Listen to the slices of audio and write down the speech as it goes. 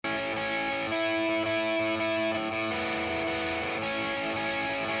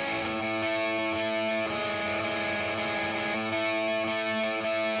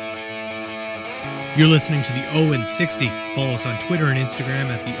You're listening to the 0-60. Follow us on Twitter and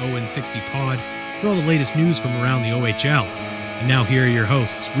Instagram at the 0-60 Pod for all the latest news from around the OHL. And now here are your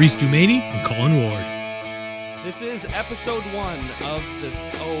hosts, Reese Dumaney and Colin Ward. This is episode 1 of this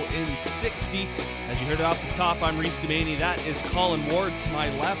 0-60. As you heard it off the top, I'm Reese Dumaney. That is Colin Ward to my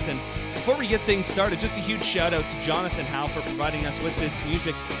left. And before we get things started, just a huge shout out to Jonathan Howe for providing us with this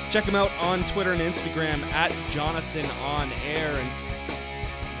music. Check him out on Twitter and Instagram at Jonathan On Air. And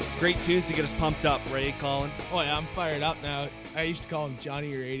great tunes to get us pumped up, right, Colin? Oh yeah, I'm fired up now. I used to call him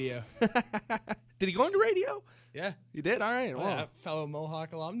Johnny Radio. Did he go into radio? Yeah. You did? All right. Oh, yeah, fellow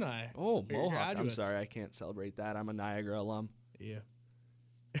Mohawk alumni. Oh, Mohawk. I'm sorry, I can't celebrate that. I'm a Niagara alum. Yeah.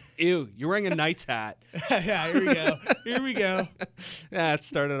 Ew, you're wearing a Knights hat. Yeah, here we go. Here we go. Yeah, it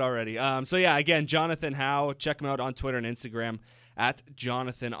started already. So yeah, again, Jonathan Howe. Check him out on Twitter and Instagram at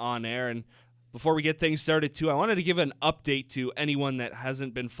Jonathan On Air. And before we get things started, too, I wanted to give an update to anyone that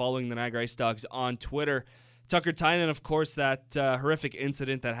hasn't been following the Niagara Ice Dogs on Twitter. Tucker Tynan, of course, that horrific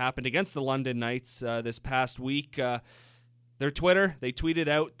incident that happened against the London Knights this past week. Their Twitter, they tweeted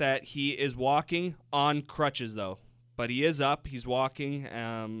out that he is walking on crutches, though. But he is up, he's walking,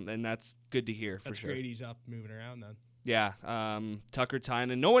 and that's good to hear, for sure. That's great he's up, moving around then. Yeah, Tucker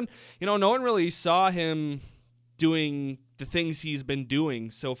Tynan. No one really saw him doing the things he's been doing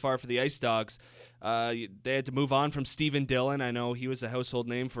so far for the Ice Dogs. They had to move on from Stephen Dillon. I know he was a household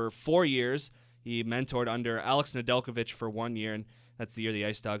name for 4 years. He mentored under Alex Nedeljkovic for 1 year, and that's the year the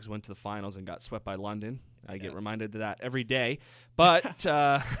Ice Dogs went to the finals and got swept by London. I get reminded of that every day. But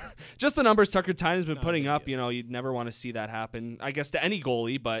just the numbers Tucker Tynan's been putting up, you'd never want to see that happen, I guess, to any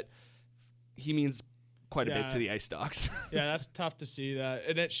goalie, but he means quite a bit to the Ice Dogs. Yeah, that's tough to see that.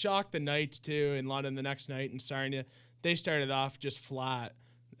 And it shocked the Knights, too, in London the next night. And they started off just flat.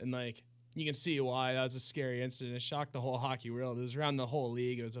 And, you can see why. That was a scary incident. It shocked the whole hockey world. It was around the whole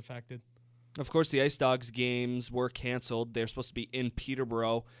league it was affected. Of course, the Ice Dogs games were canceled. They're supposed to be in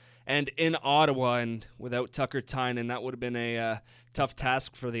Peterborough and in Ottawa, and without Tucker Tynan, that would have been a tough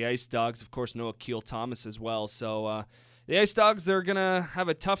task for the Ice Dogs. Of course, no Akil Thomas as well. So the Ice Dogs, they're going to have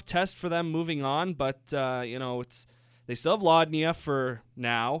a tough test for them moving on, but, they still have Lodnia for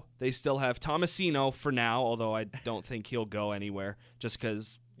now. They still have Tomasino for now, although I don't think he'll go anywhere just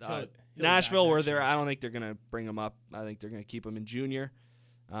because Nashville, where they're, I don't think they're going to bring him up. I think they're going to keep him in junior.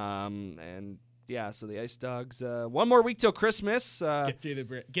 And yeah, so the Ice Dogs, one more week till Christmas. Get to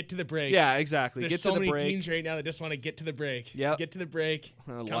the break. Yeah, exactly. There's so many teams right now that just want to get to the break. Yeah, get to the break.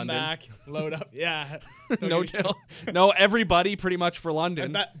 Come London. back, load up. Yeah, no, everybody pretty much for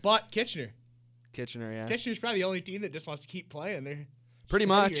London. But Kitchener, yeah. Kitchener's probably the only team that just wants to keep playing. They're pretty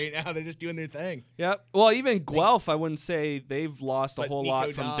much right now. They're just doing their thing. Yeah. Well, even Guelph, I wouldn't say they've lost a whole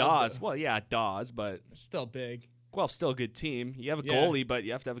lot from Dawes. Well, yeah, Dawes, but still big. Guelph's still a good team. You have a goalie, but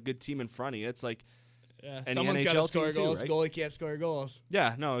you have to have a good team in front of you. It's like any someone's got to score goals. Right? Goalie can't score goals.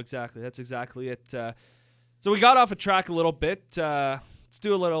 Yeah, no, exactly. That's exactly it. So we got off a track a little bit. Let's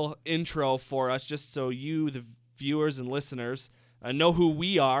do a little intro for us, just so you, the viewers and listeners, know who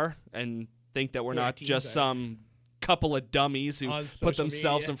we are and think that we're not just some couple of dummies who put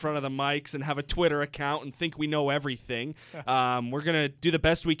themselves in front of the mics and have a Twitter account and think we know everything. We're going to do the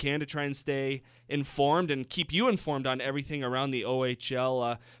best we can to try and stay informed and keep you informed on everything around the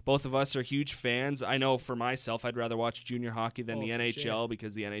OHL. Both of us are huge fans. I know for myself, I'd rather watch junior hockey than the NHL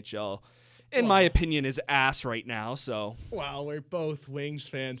because the NHL, in my opinion, is ass right now. So, well, we're both Wings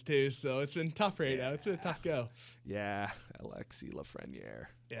fans too, so it's been tough right now. It's been a tough go. Yeah, Alexis Lafreniere.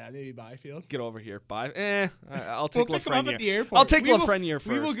 Yeah, maybe Byfield. Get over here, I'll take Lafreniere. Pick him up at the airport. I'll take Lafreniere first.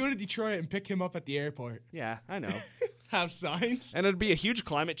 We will go to Detroit and pick him up at the airport. Yeah, I know. Have signs. And it'd be a huge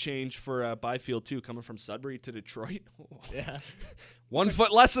climate change for Byfield too, coming from Sudbury to Detroit. Yeah. 1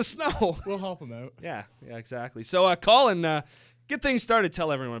 foot less of snow. We'll help him out. Yeah, exactly. So, Colin, get things started.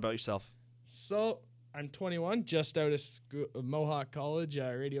 Tell everyone about yourself. So, I'm 21, just out of Mohawk College,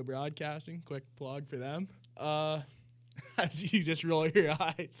 radio broadcasting. Quick plug for them. As you just roll your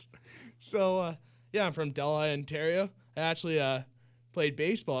eyes. So, I'm from Delhi, Ontario. I actually played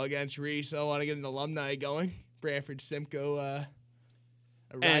baseball against Reese, so I want to get an alumni going. Brantford-Simcoe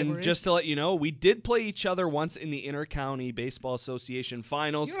rivalry. And just to let you know, we did play each other once in the Inter-County Baseball Association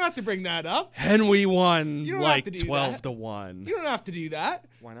Finals. You don't have to bring that up. And we won 12 to 1. You don't have to do that.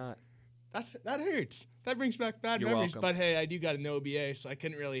 Why not? That hurts. That brings back bad memories. Welcome. But hey, I do got an OBA, so I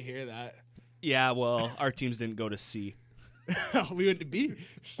couldn't really hear that. Yeah, well, our teams didn't go to C. We went to B.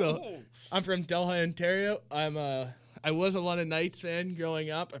 So I'm from Delhi, Ontario. I was a London Knights fan growing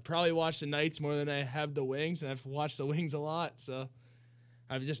up. I probably watched the Knights more than I have the Wings, and I've watched the Wings a lot. So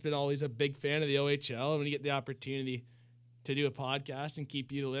I've just been always a big fan of the OHL. And when you get the opportunity to do a podcast and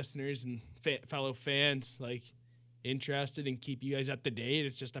keep you, the listeners and fellow fans like interested and keep you guys up to date.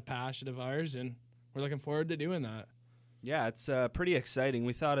 It's just a passion of ours, and we're looking forward to doing that. Yeah, it's pretty exciting.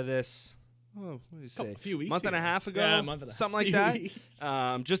 We thought of this. Oh, what do you say? A few weeks month ago. and a half ago, Yeah, a month and a something like few that.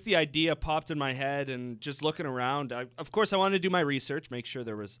 weeks. Just the idea popped in my head, and just looking around. Of course, I wanted to do my research, make sure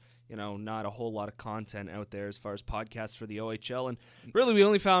there was, not a whole lot of content out there as far as podcasts for the OHL. And really, we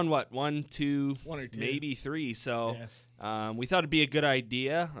only found one, two, One or two. maybe three. So Yeah. we thought it'd be a good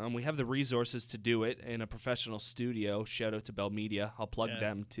idea. We have the resources to do it in a professional studio. Shout out to Bell Media. I'll plug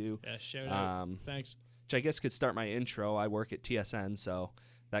them too. Yeah, shout out. Thanks. Which I guess could start my intro. I work at TSN, so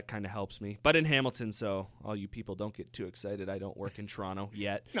that kind of helps me. But in Hamilton, so all you people don't get too excited. I don't work in Toronto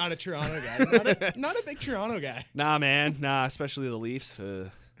yet. Not a Toronto guy. not a big Toronto guy. Nah, man. Nah, especially the Leafs.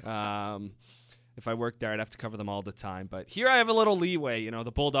 If I worked there, I'd have to cover them all the time. But here I have a little leeway.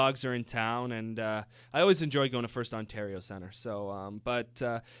 The Bulldogs are in town, and I always enjoy going to First Ontario Center. So,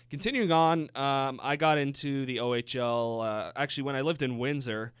 continuing on, I got into the OHL actually when I lived in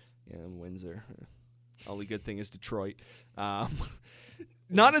Windsor. Yeah, Windsor. Only good thing is Detroit.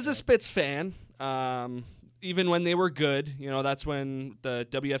 Not as a Spitz fan, even when they were good. That's when the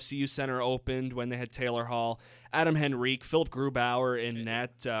WFCU Center opened, when they had Taylor Hall, Adam Henrique, Philip Grubauer in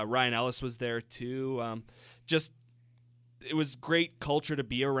net. Ryan Ellis was there too. It was great culture to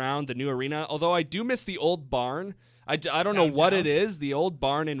be around, the new arena. Although I do miss the old barn. I don't know what it is. The old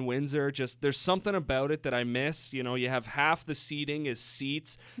barn in Windsor, there's something about it that I miss. You have half the seating is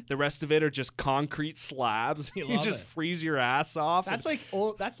seats. The rest of it are just concrete slabs. You just freeze your ass off. That's like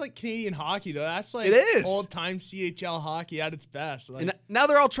old. That's like Canadian hockey, though. That's like it is old time CHL hockey at its best. Like, and now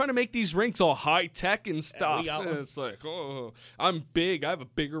they're all trying to make these rinks all high tech and stuff. got one. It's like, oh, I'm big. I have a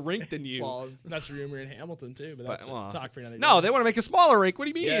bigger rink than you. well, that's a rumor in Hamilton too, but that's talk for another day. No, they want to make a smaller rink. What do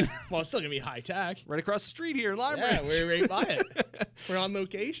you mean? Yeah. Well, it's still gonna be high tech. Right across the street here in Lime Yeah, Ridge. we're right by it. We're on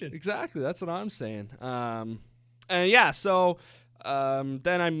location. Exactly. That's what I'm saying. So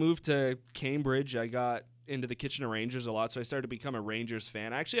then I moved to Cambridge. I got into the Kitchener Rangers a lot, so I started to become a Rangers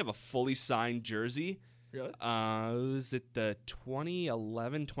fan. I actually have a fully signed jersey. Really? Was it the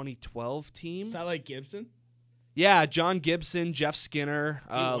 2011-2012 team? Is that like Gibson? Yeah, John Gibson, Jeff Skinner,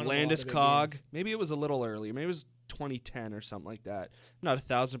 won a lot of Landis big Cog. games. Maybe it was a little earlier. Maybe it was 2010 or something like that. I'm not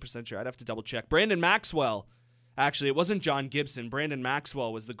 1,000% sure. I'd have to double check. Brandon Maxwell. Actually, it wasn't John Gibson. Brandon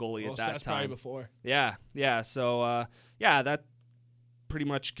Maxwell was the goalie at that that's time. probably before. Yeah. So, that pretty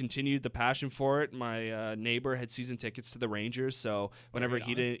much continued the passion for it. My neighbor had season tickets to the Rangers, so whenever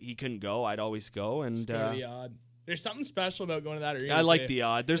he couldn't go, I'd always go. And The odd. There's something special about going to that arena. I like too. the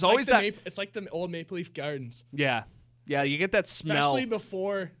odd. There's It's always like that. It's like the old Maple Leaf Gardens. Yeah, you get that smell. Especially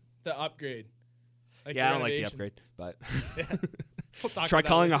before the upgrade. Like I don't like the upgrade, but We'll try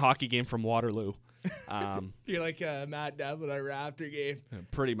calling a hockey game from Waterloo. You're like Matt Devlin at a Raptor game.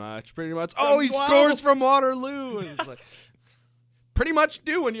 Pretty much. Oh, he Guelph. scores from Waterloo. And it's like, pretty much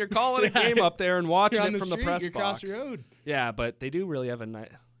do when you're calling a game up there and watching You're on it from the street, press you're box. across the road. Yeah, but they do really have a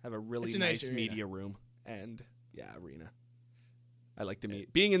really It's a nice arena. media room and arena. I like the media.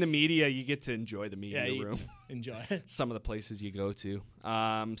 Being in the media, you get to enjoy the media room. Enjoy it. Some of the places you go to.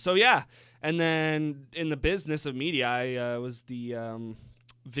 And then in the business of media, I was the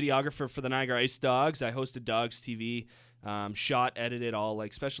videographer for the Niagara Ice Dogs. I hosted Dogs TV, shot, edited all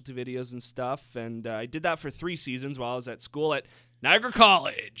like specialty videos and stuff, and I did that for 3 seasons while I was at school at Niagara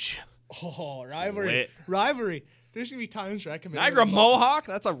College. Oh, lit. rivalry. There's gonna be times where I come in. Niagara Mohawk?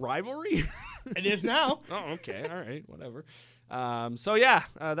 That's a rivalry? It is now. Oh, okay. All right. Whatever.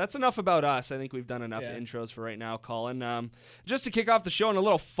 That's enough about us. I think we've done enough intros for right now, Colin. Just to kick off the show in a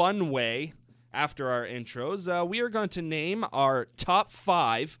little fun way after our intros, we are going to name our top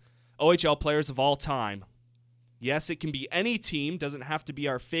 5 OHL players of all time. Yes, it can be any team. Doesn't have to be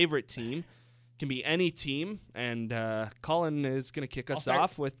our favorite team. It can be any team. And Colin is going to kick us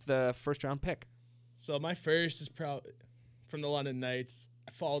off with the first-round pick. So my first is probably from the London Knights.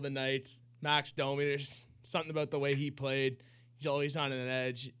 I follow the Knights. Max Domi, there's something about the way he played. He's always on an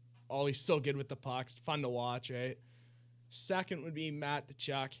edge. Always so good with the pucks. Fun to watch, right? Second would be Matt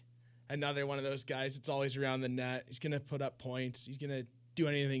Tkachuk. Another one of those guys that's always around the net. He's going to put up points. He's going to do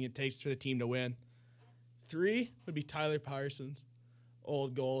anything it takes for the team to win. 3 would be Tyler Parsons,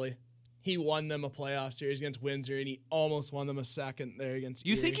 old goalie. He won them a playoff series against Windsor, and he almost won them a second there against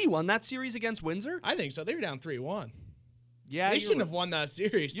You Erie. think he won that series against Windsor? I think so. They were down 3-1. Yeah, They shouldn't have won that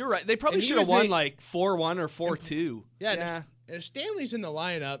series. You're right. They probably And he should have was won named- like 4-1 or 4-2. Yeah, and if Stanley's in the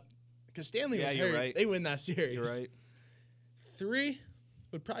lineup, because Stanley was you're hurt, right. they win that series. You're right. 3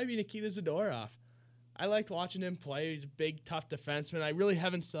 would probably be Nikita Zadorov. I liked watching him play. He's a big, tough defenseman. I really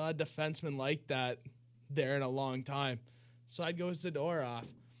haven't saw a defenseman like that there in a long time. So I'd go with Zadorov.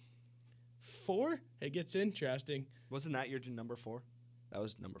 4, it gets interesting. Wasn't that your number 4? That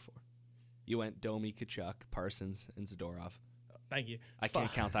was number 4. You went Domi, Kachuk, Parsons, and Zadorov. Thank you. I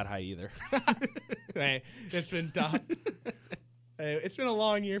can't count that high either. Hey, it's been tough. Hey, it's been a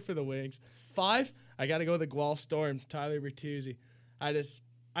long year for the Wings. 5, I got to go with the Guelph Storm, Tyler Bertuzzi.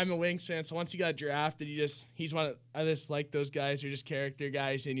 I'm a Wings fan, so once he got drafted, I just like those guys who are just character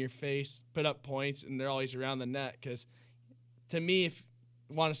guys in your face, put up points, and they're always around the net. Because to me, if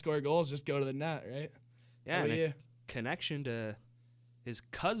you want to score goals, just go to the net, right? Yeah, and a connection to his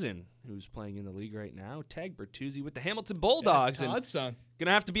cousin, who's playing in the league right now, Tag Bertuzzi with the Hamilton Bulldogs. Todd's son. Gonna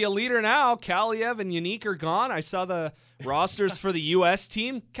have to be a leader now. Kaliev and Yannick are gone. I saw the rosters for the U.S.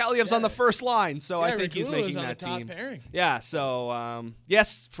 team. Kaliev's on the first line, so I think he's making that team. Pairing. Yeah, so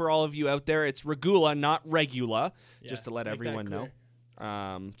yes, for all of you out there, it's Regula, not Regula, just to let everyone know.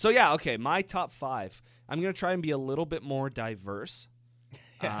 So yeah, okay, my top 5. I'm gonna try and be a little bit more diverse.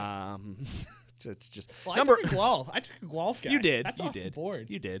 It's just I took a Guelph guy. You did. That's you off did. the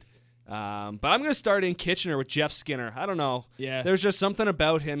board. You did. But I'm going to start in Kitchener with Jeff Skinner. I don't know. Yeah. There's just something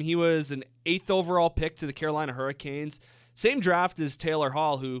about him. He was an 8th overall pick to the Carolina Hurricanes. Same draft as Taylor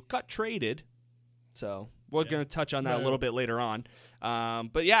Hall, who got traded. So we're going to touch on that a little bit later on.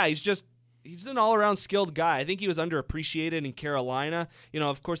 But yeah, he's an all-around skilled guy. I think he was underappreciated in Carolina.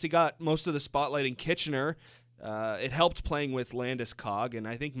 Of course, he got most of the spotlight in Kitchener. It helped playing with Landeskog, and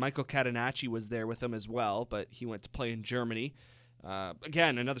I think Michael Catenacci was there with him as well, but he went to play in Germany.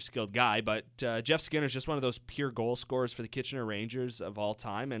 Again, another skilled guy, but Jeff Skinner is just one of those pure goal scorers for the Kitchener Rangers of all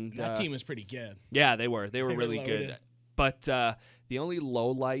time. And that team was pretty good. Yeah, they were. They were really good. But the only low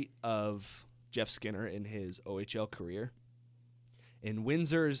light of Jeff Skinner in his OHL career, in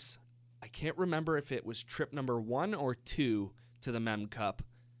Windsor's, I can't remember if it was trip number 1 or 2 to the Mem Cup,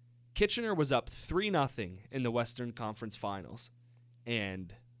 Kitchener was up 3-0 in the Western Conference Finals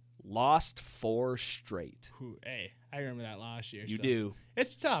and lost 4 straight. Hey, I remember that last year. You do.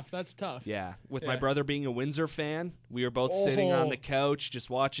 It's tough. That's tough. Yeah. With my brother being a Windsor fan, we were both sitting on the couch just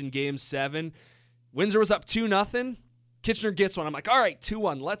watching Game 7. Windsor was up 2-0. Kitchener gets one. I'm like, all right,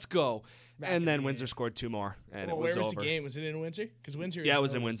 2-1, let's go. And then Windsor scored 2 more, and it was over. Where was the game? Was it in Windsor? Because Windsor. Yeah, it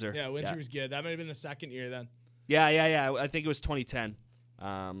was in Windsor. Yeah, Windsor was good. That might have been the second year then. Yeah. I think it was 2010.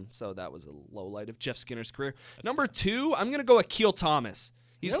 So that was a low light of Jeff Skinner's career. Number 2, I'm going to go Akil Thomas.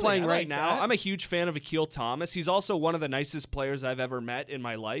 He's playing right now. I'm a huge fan of Akil Thomas. He's also one of the nicest players I've ever met in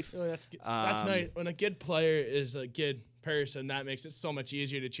my life. Really, that's nice. When a good player is a good person, that makes it so much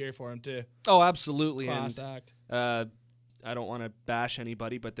easier to cheer for him, too. Oh, absolutely. Class act. I don't want to bash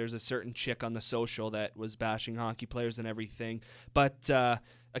anybody, but there's a certain chick on the social that was bashing hockey players and everything. But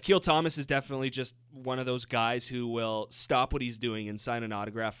Akil Thomas is definitely just one of those guys who will stop what he's doing and sign an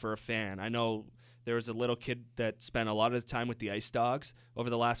autograph for a fan. I know there was a little kid that spent a lot of the time with the Ice Dogs over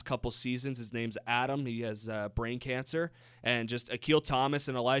the last couple seasons. His name's Adam. He has brain cancer. And just Akil Thomas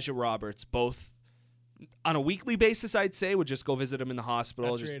and Elijah Roberts, both on a weekly basis, I'd say, would just go visit him in the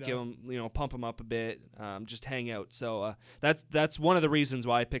hospital, just give him, pump him up a bit, just hang out. So that's one of the reasons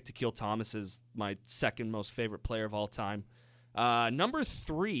why I picked Akil Thomas as my second most favorite player of all time. Number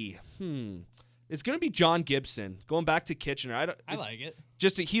 3, it's going to be John Gibson. Going back to Kitchener, I like it.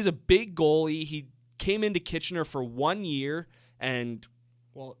 He's a big goalie. He came into Kitchener for 1 year and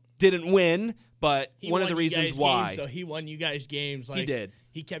didn't win, but one of the reasons why. Games, so he won you guys games. He did.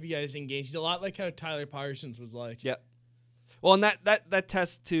 He kept you guys in games. He's a lot like how Tyler Parsons was like. Yep. Well, and that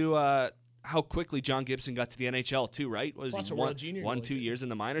tests to how quickly John Gibson got to the NHL too, right? Plus he World Junior won 2 years in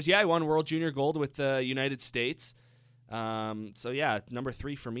the minors. Yeah, he won World Junior Gold with the United States. So yeah, number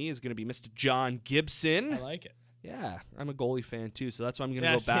 3 for me is going to be Mr. John Gibson. I like it. Yeah, I'm a goalie fan too, so that's why I'm going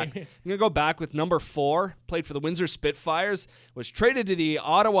to go back. I'm going to go back with number 4. Played for the Windsor Spitfires. Was traded to the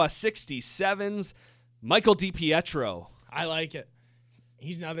Ottawa 67s. Michael DiPietro. I like it.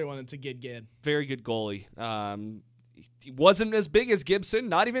 He's another one that's a good. Very good goalie. He wasn't as big as Gibson,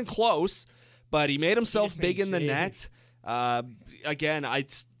 not even close, but he made himself big in the net. Again,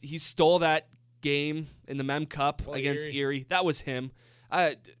 he stole that game in the Mem Cup against Erie. That was him.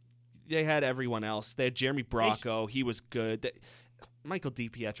 They had everyone else. They had Jeremy Bracco. He was good. Michael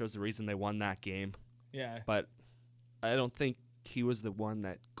DiPietro is the reason they won that game. Yeah. But I don't think he was the one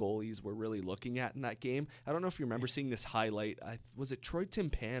that goalies were really looking at in that game. I don't know if you remember seeing this highlight. Was it Troy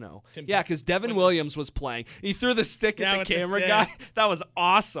Timpano? Yeah, because Devin Williams was playing. He threw the stick at the camera guy. That was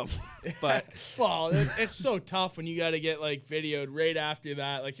awesome. But well, it's so tough when you got to get videoed right after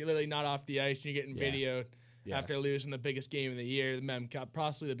that. You're literally not off the ice and you're getting videoed after losing the biggest game of the year, the Mem Cup,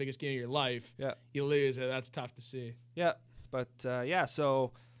 possibly the biggest game of your life. Yeah, you lose it. That's tough to see. Yeah, but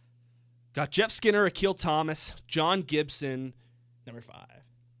so got Jeff Skinner, Akil Thomas, John Gibson. Number 5.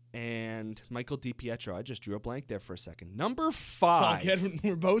 and Michael DiPietro. I just drew a blank there for a second. Number 5. It's all good.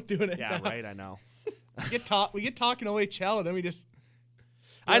 We're both doing it. Yeah, now. right. I know. We get talking OHL, and then we just.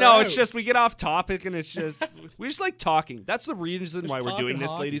 I know. It's just we get off topic, and it's just we just like talking. That's the reason Just why we're doing talking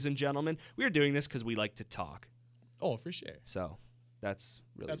this, hockey. ladies and gentlemen. We are doing this because we like to talk. Oh, for sure. So that's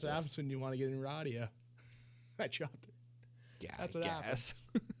really That's good. what happens when you want to get in radio. I dropped it. Yeah, That's I what guess.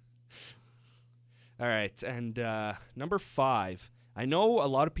 All right, and number 5. I know a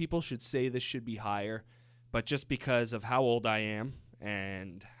lot of people should say this should be higher, but just because of how old I am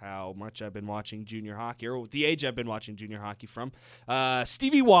and how much I've been watching junior hockey, or the age I've been watching junior hockey from,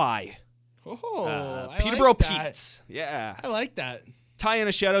 Stevie Y. Oh, I Peterborough like that. Pete's. Yeah. I like that. Tie in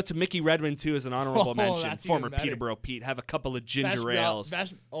a shout out to Mickey Redmond, too, as an honorable mention. that's Former even better. Peterborough Pete. Have a couple of ginger ales.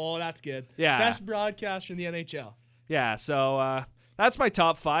 That's good. Yeah. Best broadcaster in the NHL. Yeah, so that's my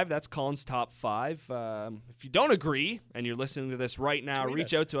top 5. That's Colin's top 5. If you don't agree and you're listening to this right now, Tweet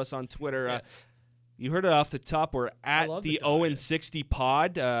reach us. out to us on Twitter. Yeah. You heard it off the top. We're at love the the top, 0-60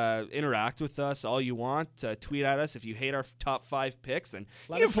 pod. Interact with us all you want. Tweet at us if you hate our top 5 picks. And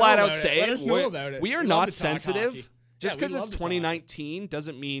Let you can us flat know out about it. say Let it. us know about it. We are We love not to talk sensitive. hockey. Just Yeah, we because love it's to talk. 2019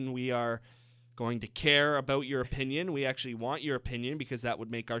 doesn't mean we are going to care about your opinion. We actually want your opinion because that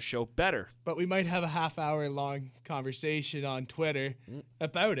would make our show better. But we might have a half-hour long conversation on Twitter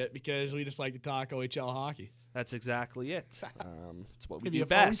about it because we just like to talk OHL hockey. That's exactly it. It's what we Maybe do a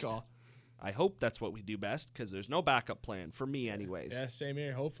phone best. call. I hope that's what we do best because there's no backup plan for me anyways. Yeah, same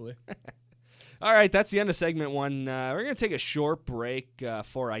here. Hopefully. All right, that's the end of segment 1. We're going to take a short break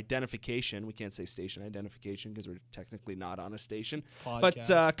for identification. We can't say station identification because we're technically not on a station. But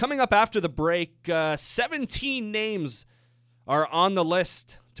Podcast. coming up after the break, 17 names are on the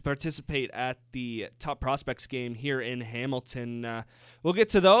list to participate at the Top Prospects Game here in Hamilton. We'll get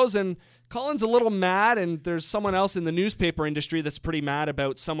to those, and Colin's a little mad, and there's someone else in the newspaper industry that's pretty mad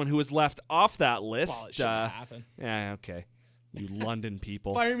about someone who was left off that list. Well, it shouldn't happen. Yeah, okay. You London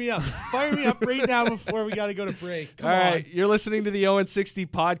people. Fire me up. Fire me up right now before we got to go to break. Come All on. right, you're listening to the 0-60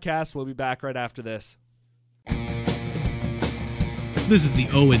 podcast. We'll be back right after this. This is the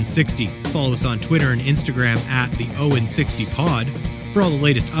 0-60. Follow us on Twitter and Instagram at the 0-60 pod for all the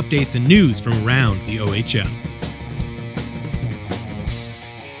latest updates and news from around the OHL.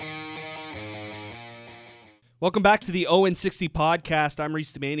 Welcome back to the 0-60 podcast. I'm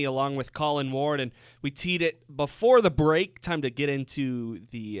Reese Dumaney along with Colin Ward, and we teed it before the break. Time to get into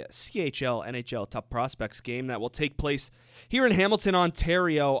the CHL NHL Top Prospects game that will take place here in Hamilton,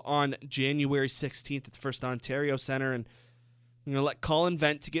 Ontario on January 16th at the First Ontario Centre. And I'm going to let Colin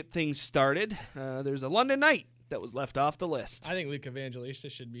vent to get things started. There's a London Knight that was left off the list. I think Luke Evangelista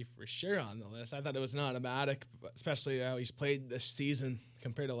should be for sure on the list. I thought it was not automatic, especially how he's played this season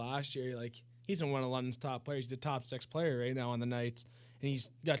compared to last year. Like, he's one of London's top players. He's the top 6 player right now on the Knights, and he's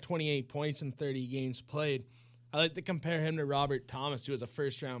got 28 points in 30 games played. I like to compare him to Robert Thomas, who was a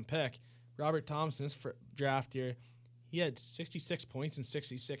first-round pick. Robert Thomas's draft year, he had 66 points in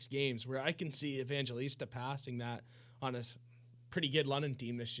 66 games, where I can see Evangelista passing that on a pretty good London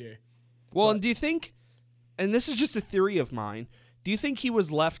team this year. Well, So- and do you think, and this is just a theory of mine, do you think he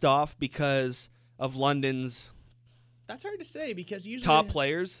was left off because of London's That's hard to say because usually top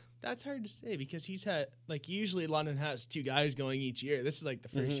players? That's hard to say because he's had, like, usually London has 2 guys going each year. This is like the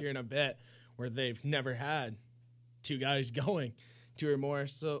first year in a bit where they've never had 2 guys going, 2 or more.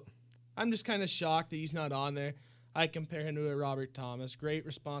 So I'm just kind of shocked that he's not on there. I compare him to a Robert Thomas, great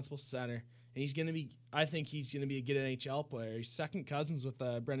responsible center. And he's going to be, I think he's going to be a good NHL player. He's second cousins with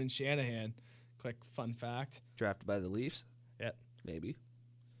Brendan Shanahan. Quick fun fact. Drafted by the Leafs? Yep. Maybe.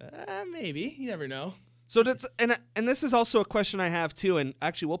 Maybe. You never know. So that's and this is also a question I have too, and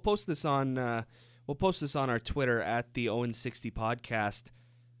actually we'll post this on our Twitter at the 0-60 podcast.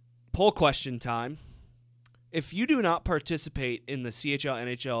 Poll question time. If you do not participate in the CHL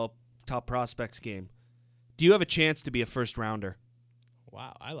NHL Top Prospects game, do you have a chance to be a first rounder?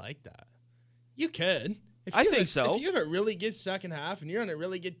 Wow, I like that. You could. I think so. If you have a really good second half and you're on a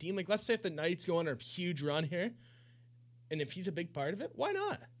really good team, like let's say if the Knights go on a huge run here, and if he's a big part of it, why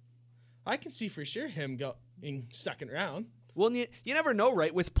not? I can see for sure him going second round. Well, you never know,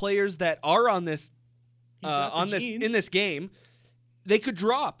 right? With players that are on this in this game, they could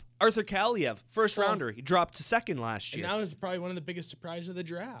drop. Arthur Kaliev, first rounder, he dropped to second last year. And that was probably one of the biggest surprises of the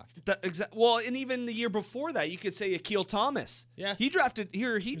draft. Well, and even the year before that, you could say Akil Thomas. Yeah. He dropped to a the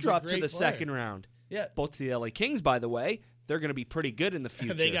great player. second round. Yeah. Both to the LA Kings, by the way. They're going to be pretty good in the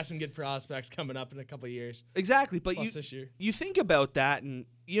future. They got some good prospects coming up in a couple of years. Exactly, but Plus this year. you think about that, and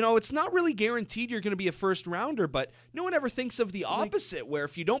it's not really guaranteed you're going to be a first rounder, but no one ever thinks of the opposite, where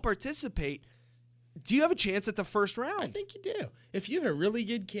if you don't participate, do you have a chance at the first I round? think you do. If you have a really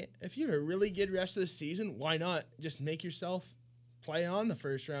good rest of the season, why not just make yourself play on the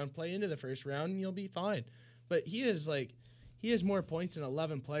first round, play into the first round, and you'll be fine. But he has more points than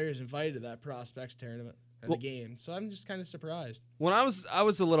 11 players invited to that prospects tournament and the game. So I'm just kind of surprised. When I was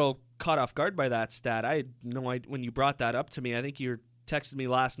a little caught off guard by that stat. I had no idea when you brought that up to me. I think you texted me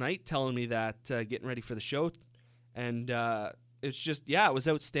last night telling me that getting ready for the show, and it's just it was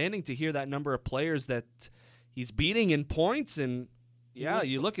outstanding to hear that number of players that he's beating in points. And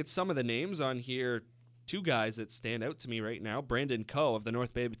you look at some of the names on here. Two guys that stand out to me right now, Brandon Coe of the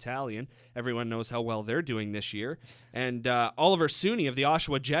North Bay Battalion. Everyone knows how well they're doing this year. And Oliver Sooney of the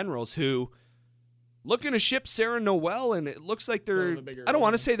Oshawa Generals, who looking to ship Sarah Noel, and it looks like they're, I don't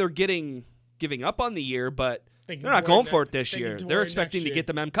want to say they're giving up on the year, but they're not going for it this year. They're expecting to get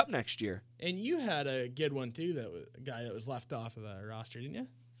the Mem Cup next year. And you had a good one, too, a guy that was left off of the roster, didn't you?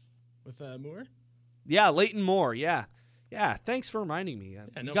 With Moore? Yeah, Leighton Moore, yeah. Yeah, thanks for reminding me.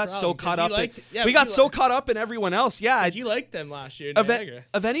 Yeah, we got so caught up. We got so caught up in everyone else. Yeah, you liked them last year in Niagara.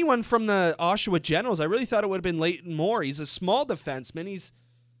 Of anyone from the Oshawa Generals, I really thought it would have been Leighton Moore. He's a small defenseman.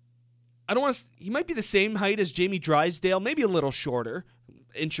 He might be the same height as Jamie Drysdale, maybe a little shorter,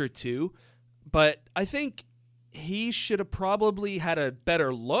 inch or two, but I think he should have probably had a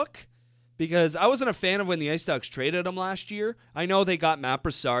better look. Because I wasn't a fan of when the Ice Dogs traded him last year. I know they got Matt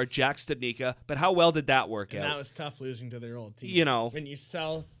Brassard, Jack Studnicka, but how well did that work out? That was tough losing to their old team. You know. When you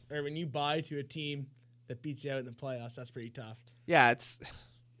sell or when you buy to a team that beats you out in the playoffs, that's pretty tough. Yeah,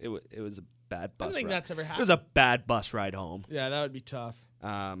 it was a bad bus ride. I don't think that's ever happened. It was a bad bus ride home. Yeah, that would be tough.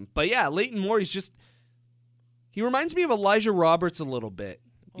 But yeah, Leighton Moore, he reminds me of Elijah Roberts a little bit.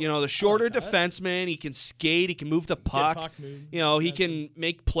 You know, the shorter defenseman, he can skate, he can move the puck. He can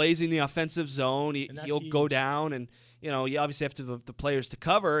make plays in the offensive zone. He'll go down, and you obviously have to have the players to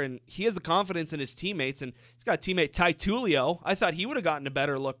cover, and he has the confidence in his teammates, and he's got a teammate, Ty Tullio. I thought he would have gotten a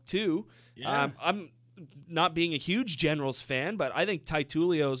better look too. Yeah. I'm not being a huge Generals fan, but I think Ty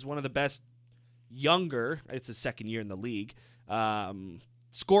Tullio is one of the best younger, it's his second year in the league,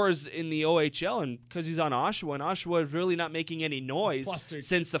 scores in the OHL, and because he's on Oshawa, and Oshawa is really not making any noise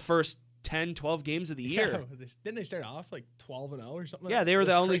since the first 10, 12 games of the year. Didn't they start off like 12-0 or something? Yeah, they were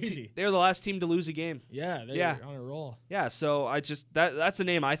the only they were the last team to lose a game. Yeah, they were on a roll. Yeah, so that's a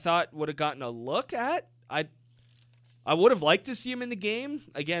name I thought would have gotten a look at. I would have liked to see him in the game.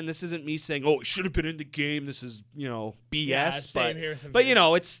 Again, this isn't me saying, "Oh, it should have been in the game." This is, BS, yeah, same here with him but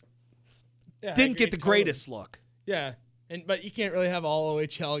it's didn't get the greatest look. Yeah. But you can't really have all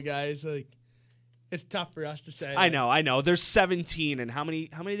OHL guys. Like, it's tough for us to say. I know. There's 17, and how many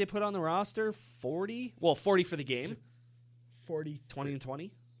they put on the roster? 40? Well, 40 for the game. 40. 20 and 20? I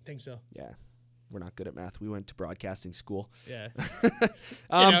think so. Yeah. We're not good at math. We went to broadcasting school. Yeah. Get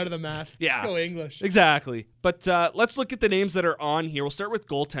out of the math. Yeah. Go English. Exactly. But let's look at the names that are on here. We'll start with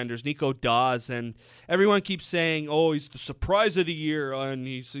goaltenders, Nico Dawes, and everyone keeps saying, "Oh, he's the surprise of the year, and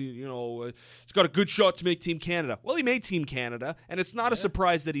he's he's got a good shot to make Team Canada." Well, he made Team Canada, and it's not a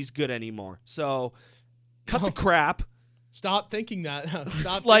surprise that he's good anymore. So, cut the crap. Stop thinking that.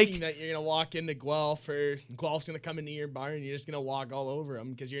 Stop thinking that you're going to walk into Guelph or Guelph's going to come into your barn and you're just going to walk all over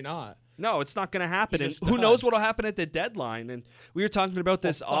them, because you're not. No, it's not going to happen. And who knows what will happen at the deadline. And we were talking about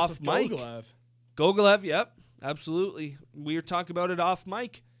this off mic. Gogolev, yep, absolutely. We were talking about it off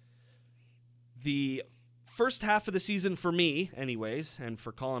mic. The first half of the season for me, anyways, and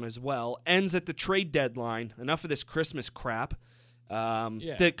for Colin as well, ends at the trade deadline. Enough of this Christmas crap.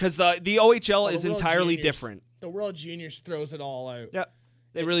 Because the OHL is entirely different. The World Juniors throws it all out. Yep,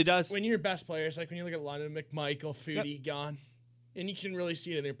 it really does. When your best players, like when you look at London, McMichael, Foodie gone, and you can really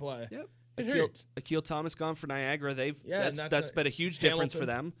see it in their play. Yep. It hurts. Akil Thomas gone for Niagara. That's been a huge Hamilton. difference for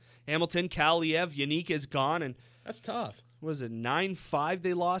them. Hamilton, Kaliev, Yannick is gone, and that's tough. Was it 9-5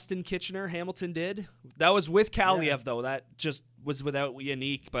 they lost in Kitchener? Hamilton did. That was with Kaliev though. That just was without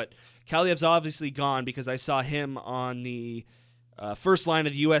Yannick. But Kaliev's obviously gone because I saw him on the first line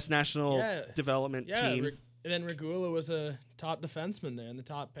of the U.S. national development team. And then Regula was a top defenseman there in the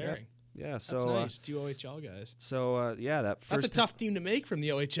top pairing. Yeah, so that's nice. Two OHL guys. So that's a tough team to make from the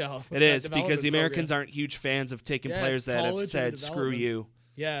OHL. It is, because the Americans aren't huge fans of taking players that have said "screw you."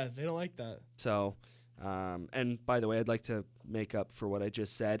 Yeah, they don't like that. So, and by the way, I'd like to make up for what I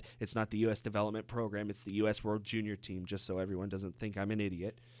just said. It's not the U.S. development program; it's the U.S. World Junior team. Just so everyone doesn't think I'm an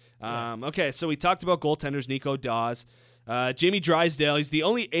idiot. Okay, so we talked about goaltenders. Nico Dawes. Jamie Drysdale, he's the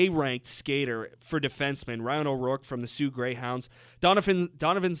only A-ranked skater for defensemen. Ryan O'Rourke from the Sioux Greyhounds. Donovan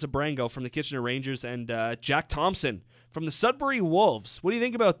Zabrango from the Kitchener Rangers. And Jack Thompson from the Sudbury Wolves. What do you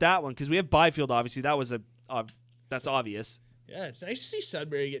think about that one? Because we have Byfield, obviously. That's obvious. Yeah, it's nice to see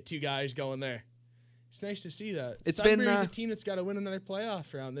Sudbury get two guys going there. It's nice to see that. It's Sudbury's been a team that's got to win another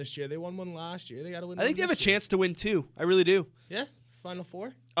playoff round this year. They won one last year. They got to win. I think they have a this year. chance to win too. I really do. Yeah, Final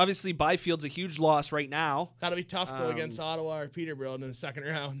Four. Obviously, Byfield's a huge loss right now. That'll be tough though against Ottawa or Peterborough in the second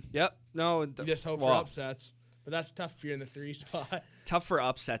round. Yep. No. You just hope for upsets. But that's tough if you're in the 3 spot. Tough for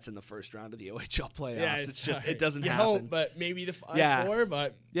upsets in the first round of the OHL playoffs. Yeah, it's just hard. it doesn't you happen. Hope, but maybe the 5-4.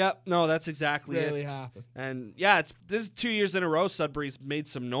 But no, that's exactly rarely it. happen. And this is 2 years in a row. Sudbury's made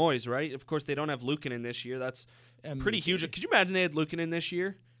some noise, right? Of course, they don't have Luukkonen this year. That's pretty huge. Could you imagine they had Luukkonen this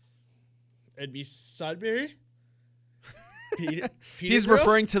year? It'd be Sudbury. He's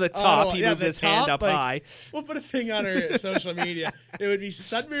referring to the top. He moved his hand up high. We'll put a thing on our social media. It would be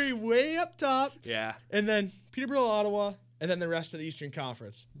Sudbury way up top. Yeah. And then Peterborough, Ottawa, and then the rest of the Eastern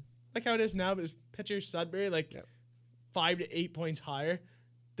Conference. Like how it is now, but his pitcher Sudbury 5 to 8 points higher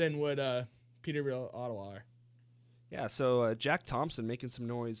than what Peterborough, Ottawa are. Yeah, so Jack Thompson making some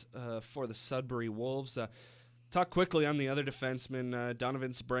noise for the Sudbury Wolves. Talk quickly on the other defenseman,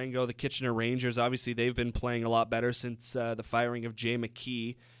 Donovan Sabrango, the Kitchener Rangers. Obviously, they've been playing a lot better since the firing of Jay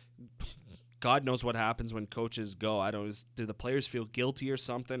McKee. God knows what happens when coaches go. Do the players feel guilty or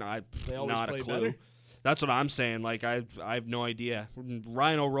something? They always not play a clue. better. That's what I'm saying. Like I have no idea.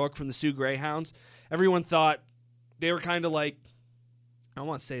 Ryan O'Rourke from the Sioux Greyhounds. Everyone thought they were kind of like, I don't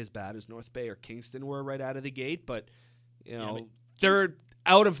want to say as bad as North Bay or Kingston were right out of the gate, but they're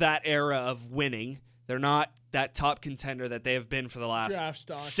out of that era of winning. They're not that top contender that they have been for the last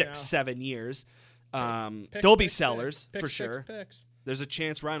 6-7 years. They'll be sellers for sure. There's a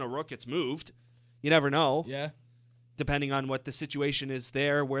chance Ryan O'Rourke gets moved. You never know. Yeah. Depending on what the situation is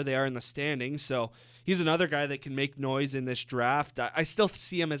there, where they are in the standings. So he's another guy that can make noise in this draft. I still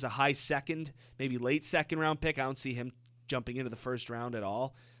see him as a high second, maybe late second round pick. I don't see him jumping into the first round at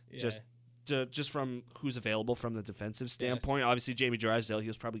all. Yeah. Just from who's available from the defensive standpoint. Yes. Obviously, Jamie Drysdale, he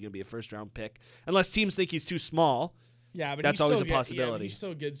was probably going to be a first-round pick. Unless teams think he's too small. Yeah, but that's he's always so a possibility. Yeah, he's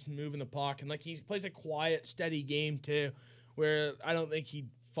so good moving the puck. And he plays a quiet, steady game, too, where I don't think he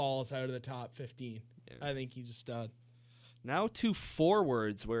falls out of the top 15. Yeah. I think he's a stud. Now to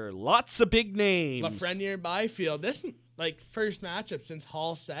forwards, where lots of big names. Lafreniere, Byfield. This first matchup since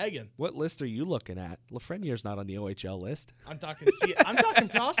Hall Sagan. What list are you looking at? Lafreniere's not on the OHL list. I'm talking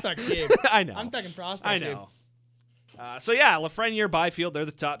Prospects Game. I know. I'm talking Prospects Game. Lafreniere, Byfield, they're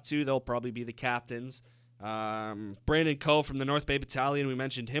the top two. They'll probably be the captains. Brandon Coe from the North Bay Battalion, we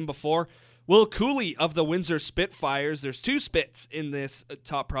mentioned him before. Will Cooley of the Windsor Spitfires. There's 2 Spits in this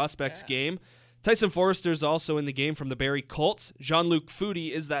Top Prospects game. Tyson Forrester's also in the game from the Barrie Colts. Jean-Luc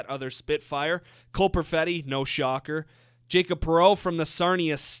Foudy is that other Spitfire. Cole Perfetti, no shocker. Jacob Perreault from the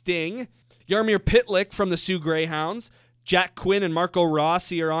Sarnia Sting. Jaromir Pitlick from the Sioux Greyhounds. Jack Quinn and Marco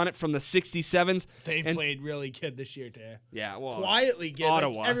Rossi are on it from the 67s. They've played really good this year, too. Yeah, well, quietly good.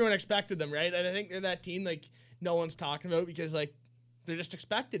 Ottawa. Everyone expected them, right? And I think they're that team no one's talking about because they're just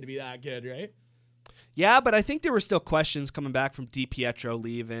expected to be that good, right? Yeah, but I think there were still questions coming back from DiPietro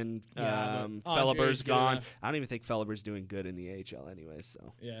leaving. Felleber's gone. I don't even think Felleber's doing good in the AHL anyways.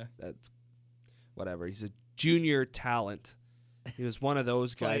 So yeah, that's whatever. He's a junior talent. He was one of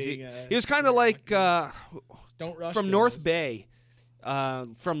those guys. He was kind of like from North Bay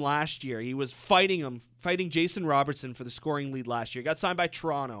from last year. He was fighting Jason Robertson for the scoring lead last year. He got signed by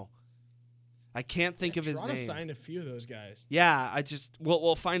Toronto. I can't think of his name. Toronto signed a few of those guys. Yeah,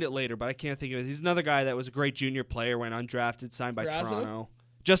 we'll find it later, but I can't think of it. He's another guy that was a great junior player, went undrafted, signed by Toronto.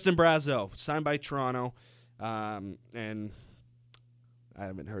 Justin Brazeau, signed by Toronto, and I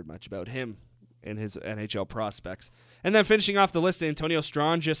haven't heard much about him in his NHL prospects. And then finishing off the list, Antonio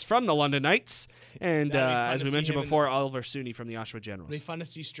Strangis from the London Knights, and as we mentioned before, Oliver Suni from the Oshawa Generals. It'll be fun to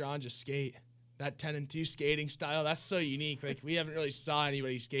see Strangis skate. That 10-2 skating style, that's so unique. We haven't really saw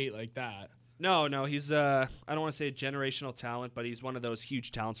anybody skate like that. No, he's I don't want to say a generational talent, but he's one of those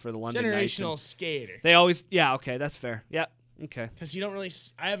huge talents for the London Knights. Generational skater. They always, okay, that's fair. Yeah, okay. Because you don't really,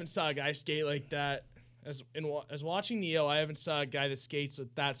 I haven't saw a guy skate like that. As watching the O, I haven't saw a guy that skates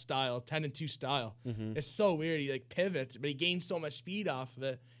with that style, 10-2 style. Mm-hmm. It's so weird. He pivots, but he gains so much speed off of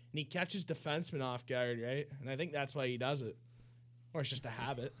it, and he catches defensemen off guard, right? And I think that's why he does it. Or it's just a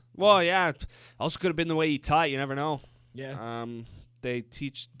habit. Well, yeah. Also could have been the way he taught. You never know. Yeah. They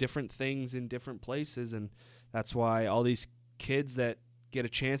teach different things in different places, and that's why all these kids that get a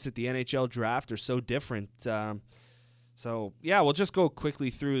chance at the NHL draft are so different. We'll just go quickly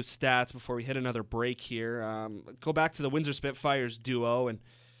through stats before we hit another break here. Go back to the Windsor Spitfires duo, and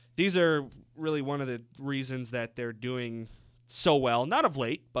these are really one of the reasons that they're doing so well. Not of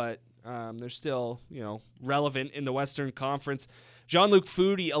late, but they're still relevant in the Western Conference. Jean-Luc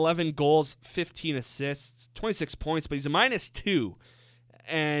Foudy, 11 goals, 15 assists, 26 points, but he's a -2.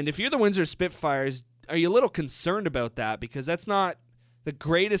 And if you're the Windsor Spitfires, are you a little concerned about that? Because that's not the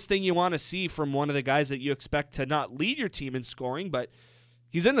greatest thing you want to see from one of the guys that you expect to not lead your team in scoring, but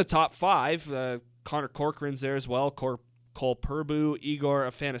he's in the top 5. Connor Corcoran's there as well. Cole Purbu, Igor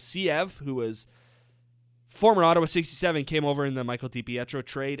Afanasiev, who was former Ottawa 67, came over in the Michael DiPietro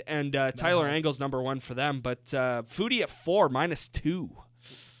trade, and Tyler Angle's number 1 for them. But Foodie at 4, -2.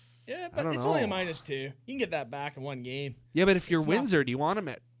 Yeah, but it's only a -2. You can get that back in one game. Yeah, but if you're Windsor, do you want him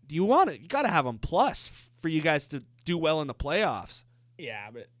at? Do you want it? You got to have him plus for you guys to do well in the playoffs. Yeah,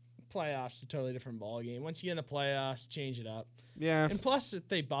 but playoffs is a totally different ball game. Once you get in the playoffs, change it up. Yeah. And plus, if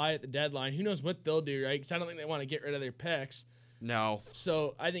they buy at the deadline, who knows what they'll do, right? Because I don't think they want to get rid of their picks. No.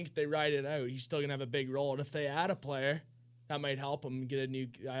 So I think if they ride it out, he's still going to have a big role. And if they add a player, that might help him get a new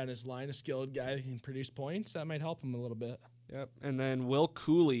guy on his line, a skilled guy that can produce points. That might help him a little bit. Yep. And then Will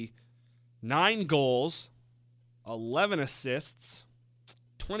Cooley, 9 goals, 11 assists,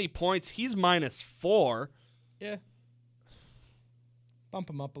 20 points. He's -4. Yeah. Bump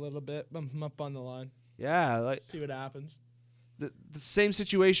him up a little bit. Bump him up on the line. Yeah. See what happens. The same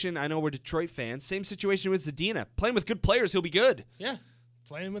situation, I know we're Detroit fans, same situation with Zadina. Playing with good players, he'll be good. Yeah.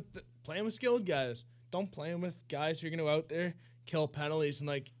 Playing with skilled guys. Don't play him with guys who are going to go out there, kill penalties, and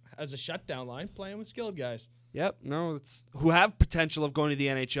as a shutdown line, playing with skilled guys. Yep. No, it's who have potential of going to the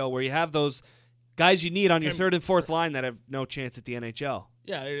NHL, where you have those guys you need on your third and fourth line that have no chance at the NHL.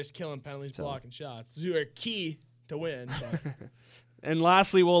 Yeah, they're just killing penalties, blocking shots. Who are key to win. But. And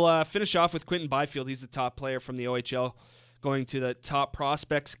lastly, we'll finish off with Quinton Byfield. He's the top player from the OHL going to the Top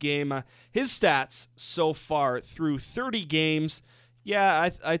Prospects game. His stats so far through 30 games, yeah,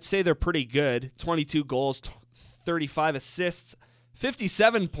 I'd say they're pretty good. 22 goals, 35 assists,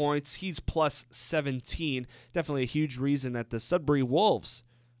 57 points. He's +17. Definitely a huge reason that the Sudbury Wolves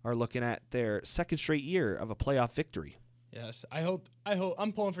are looking at their second straight year of a playoff victory. Yes, I hope.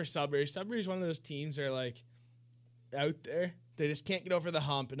 I'm pulling for Sudbury. Sudbury's one of those teams that are out there. They just can't get over the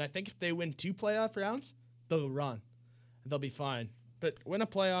hump. And I think if they win 2 playoff rounds, they'll run. They'll be fine. But win a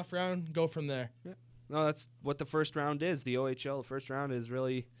playoff round, go from there. Yeah. No, that's what the first round is. The OHL, the first round is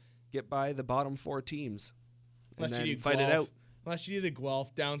really get by the bottom 4 teams. Unless and you then do fight Guelph. it out. Unless you do the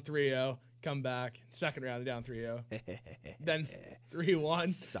Guelph, down 3-0, come back. Second round, down 3-0. Then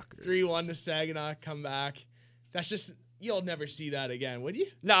 3-1. Suckers. 3-1 to Saginaw, come back. That's just, you'll never see that again, would you?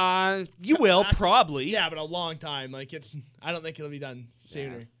 Nah, you will, probably. Yeah, but a long time. I don't think it'll be done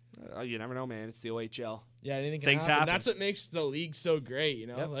sooner. Yeah. You never know, man. It's the OHL. Yeah, anything can Things happen. That's what makes the league so great, you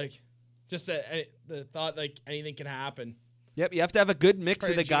know? Yep. Just the thought anything can happen. Yep, you have to have a good mix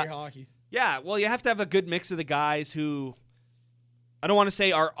of the guys. Hockey. Yeah, well, you have to have a good mix of the guys who, I don't want to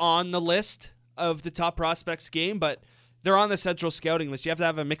say are on the list of the Top Prospects game, but they're on the central scouting list. You have to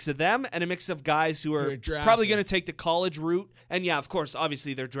have a mix of them and a mix of guys who are probably going to take the college route. And yeah, of course,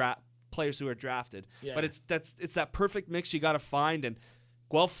 obviously they're players who are drafted. Yeah. But it's that perfect mix you got to find, and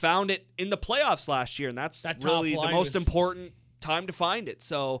Guelph found it in the playoffs last year, and that's really the most important time to find it.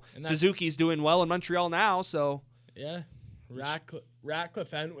 So Suzuki's doing well in Montreal now. So yeah,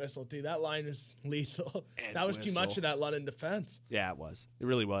 Ratcliffe and Whistle too. That line is lethal. And that was Whistle. Too much of that London defense. Yeah, it was. It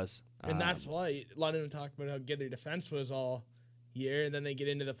really was. And that's why London talked about how good their defense was all year, and then they get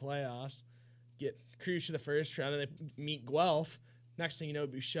into the playoffs, get cruise to the first round, and they meet Guelph. Next thing you know,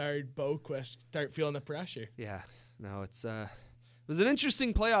 Bouchard, Boquist start feeling the pressure. Yeah, no, it was an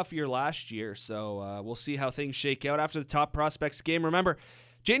interesting playoff year last year, so we'll see how things shake out after the Top Prospects game. Remember,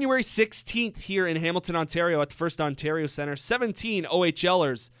 January 16th here in Hamilton, Ontario at the First Ontario Centre. 17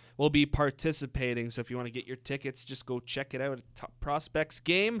 OHLers will be participating, so if you want to get your tickets, just go check it out at Top Prospects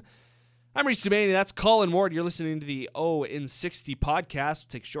game. I'm Reese Dumaney. That's Colin Ward. You're listening to the O in 60 podcast. We'll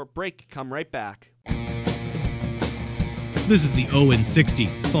take a short break. Come right back. This is the O in 60.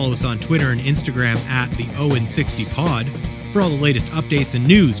 Follow us on Twitter and Instagram at the O in 60 pod for all the latest updates and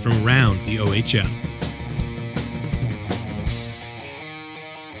news from around the OHL.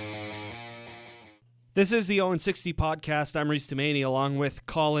 This is the O in 60 podcast. I'm Reese Dumaney along with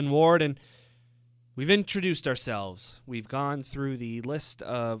Colin Ward, and we've introduced ourselves. We've gone through the list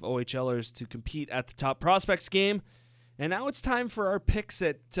of OHLers to compete at the Top Prospects game, and now it's time for our picks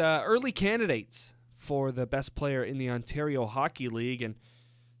at early candidates for the best player in the Ontario Hockey League. And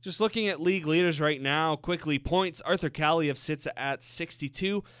just looking at league leaders right now, quickly, points, Arthur Kaliyev sits at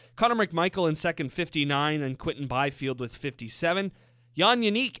 62, Connor McMichael in second, 59, and Quinton Byfield with 57, Jan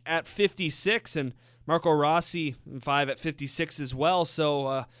Yannick at 56, and Marco Rossi in 5 at 56 as well.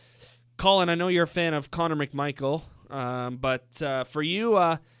 So, Colin, I know you're a fan of Connor McMichael, but for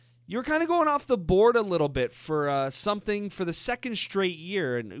you, you're kind of going off the board a little bit for something for the second straight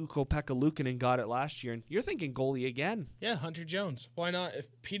year, and Ukko-Pekka Luukkonen got it last year, and you're thinking goalie again. Yeah, Hunter Jones. Why not? If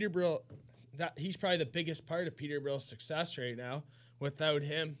Peterborough, he's probably the biggest part of Peterborough's success right now. Without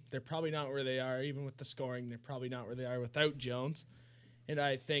him, they're probably not where they are. Even with the scoring, they're probably not where they are without Jones. And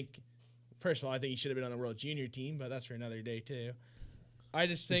I think, first of all, I think he should have been on the World Junior team, but that's for another day too. I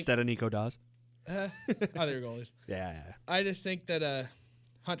just think Instead of Nico Dawes. Other goalies. Yeah. I just think that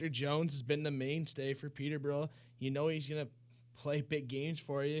Hunter Jones has been the mainstay for Peterborough. You know he's gonna play big games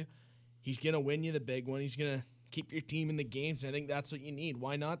for you. He's gonna win you the big one. He's gonna keep your team in the games. And I think that's what you need.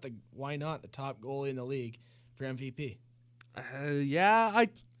 Why not the top goalie in the league for MVP? I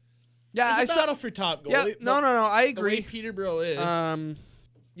It's a battle for top goalie. Yeah, no, I agree. The way Peterborough is.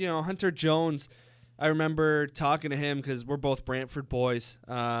 Hunter Jones, I remember talking to him because we're both Brantford boys.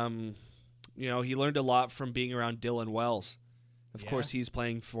 He learned a lot from being around Dylan Wells. Of course, he's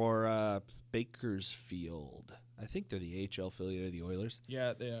playing for Bakersfield. I think they're the AHL affiliate of the Oilers.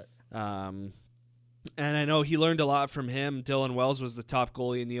 Yeah, they are. And I know he learned a lot from him. Dylan Wells was the top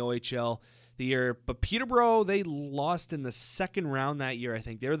goalie in the OHL the year. But Peterborough, they lost in the second round that year, I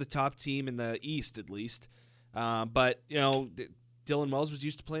think. They were the top team in the East, at least. But Dylan Wells was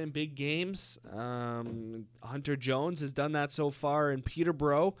used to playing big games. Hunter Jones has done that so far in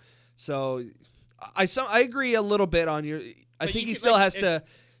Peterborough. So I agree a little bit on your. I think he still has to.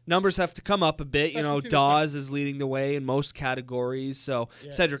 Numbers have to come up a bit. Dawes is leading the way in most categories. So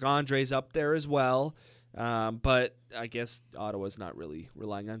Cedric Andre's up there as well. But I guess Ottawa's not really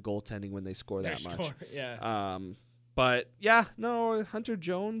relying on goaltending when they score that much. Hunter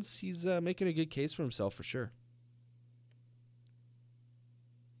Jones, he's making a good case for himself for sure.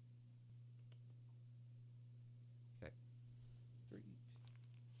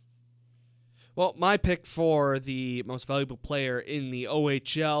 Well, my pick for the most valuable player in the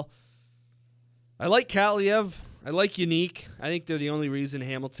OHL, I like Kaliev. I like Unique. I think they're the only reason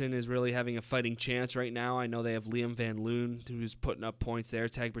Hamilton is really having a fighting chance right now. I know they have Liam Van Loon, who's putting up points there.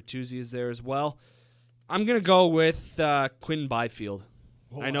 Tag Bertuzzi is there as well. I'm going to go with Quinton Byfield.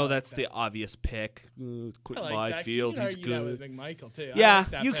 I know that's the obvious pick. Quinton Byfield, he's good. That with McMichael, too. Yeah,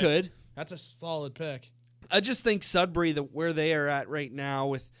 you could. That's a solid pick. I just think Sudbury, where they are at right now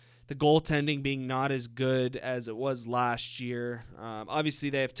with the goaltending being not as good as it was last year. Obviously,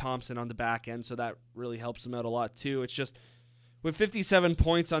 they have Thompson on the back end, so that really helps them out a lot too. It's just with 57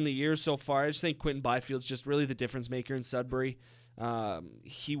 points on the year so far, I just think Quinton Byfield's just really the difference maker in Sudbury.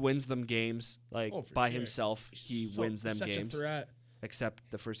 He wins them games by himself. He wins them games. Except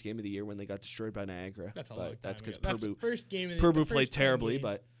the first game of the year when they got destroyed by Niagara. That's a long time That's because Purbu played terribly.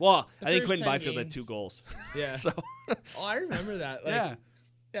 Games. I think Quinton Byfield had 2 goals. Yeah. So. I remember that.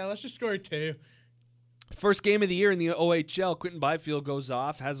 Yeah, let's just score 2. First game of the year in the OHL, Quinton Byfield goes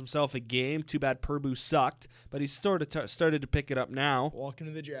off, has himself a game. Too bad Purbu sucked, but he's sort of started to pick it up now. Welcome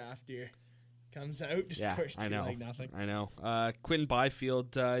to the draft here. Comes out, just scores 2 like nothing. I know. Quinton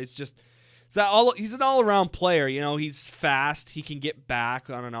Byfield is just... He's an all-around player. He's fast. He can get back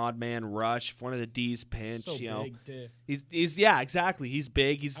on an odd man rush. If one of the D's pinch, so big too. He's exactly. He's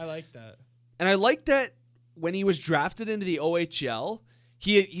big. I like that. And I like that when he was drafted into the OHL,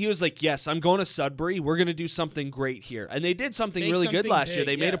 he was like, yes, I'm going to Sudbury. We're going to do something great here. And they did something really good last year.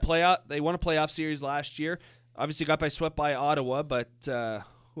 They made a playoff. They won a playoff series last year. Obviously got swept by Ottawa, but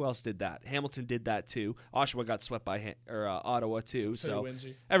who else did that? Hamilton did that too. Oshawa got swept by Ottawa too. So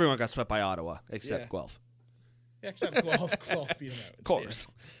everyone got swept by Ottawa except Guelph. Yeah, except Guelph. Guelph beat them out. Of course.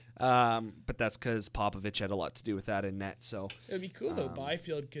 But that's because Popovich had a lot to do with that in net. So it would be cool though.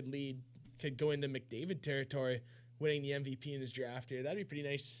 Byfield could go into McDavid territory, winning the MVP in his draft year. That'd be pretty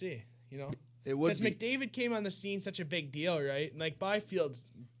nice to see. It would. Because McDavid came on the scene, such a big deal, right? And Byfield's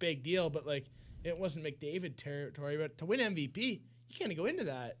big deal, but it wasn't McDavid territory. But to win MVP, you can't go into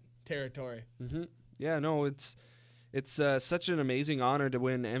that territory. Mm-hmm. Yeah, no, it's such an amazing honor to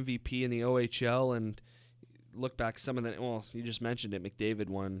win MVP in the OHL and look back some of the. Well, you just mentioned it. McDavid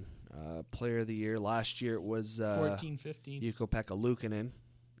won Player of the Year last year. It was 14-15. Ukko-Pekka Luukkonen.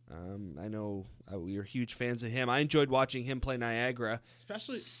 I know we were huge fans of him. I enjoyed watching him play Niagara,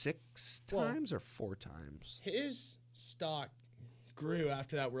 especially 6 times or 4 times. His stock grew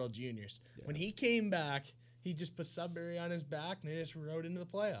after that World Juniors. Yeah. When he came back, he just put Sudbury on his back, and they just rode into the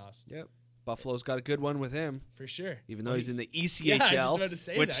playoffs. Yep. Buffalo's got a good one with him. For sure. Even though he's in the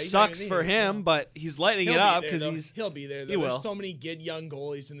ECHL, which sucks for him, but he's lighting it up because he'll be there. Though. There's so many good young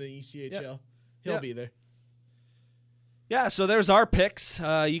goalies in the ECHL. Yep. He'll be there. Yeah, so there's our picks.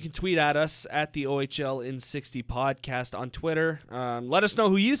 You can tweet at us at the OHL in 60 podcast on Twitter. Let us know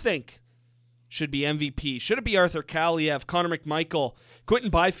who you think should be MVP. Should it be Arthur Kaliev, Connor McMichael,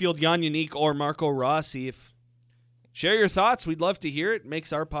 Quinton Byfield, Jan Unique, or Marco Rossi? Share your thoughts. We'd love to hear it. It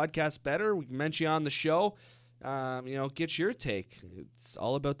makes our podcast better. We can mention you on the show. get your take. It's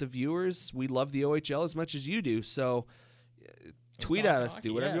all about the viewers. We love the OHL as much as you do. So tweet at us. Hockey,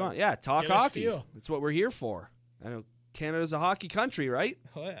 Do whatever yeah. you want. Yeah, talk Give us hockey. feel. That's what we're here for. I know Canada's a hockey country, right?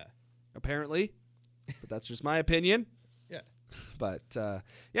 Oh, yeah. Apparently. But that's just my opinion. Yeah. But,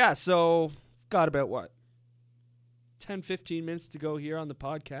 so got about, 10, 15 minutes to go here on the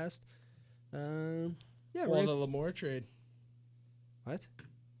podcast. Well, the we're Lemoore trade. what?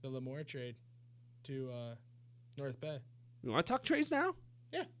 The Lemoore trade to North Bay. You want to talk trades now?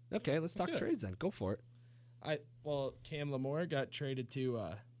 Yeah. Okay, let's talk do it. trades then. Go for it. Cam Lemoore got traded to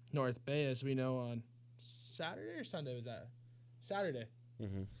North Bay, as we know, on Saturday or Sunday. Was that Saturday?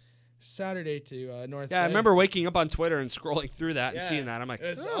 Mm-hmm. Saturday to North Bay. Yeah, I remember waking up on Twitter and scrolling through that and Yeah, seeing that. I'm like,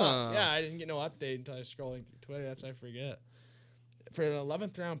 It's oh. off. Yeah, I didn't get no update until I was scrolling through Twitter. That's why I forget. For an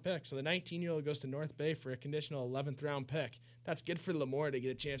 11th round pick. So the 19-year-old goes to North Bay for a conditional 11th round pick. That's good for Lemoore to get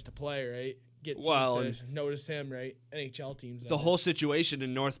a chance to play, right? Get teams to notice him, right? NHL teams. The whole situation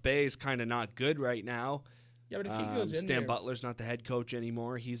in North Bay is kind of not good right now. Yeah, but if he goes in Stan there, Butler's not the head coach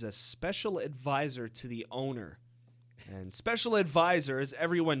anymore. He's a special advisor to the owner. And special advisor, as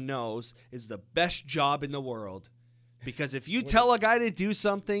everyone knows, is the best job in the world. Because if you tell a guy to do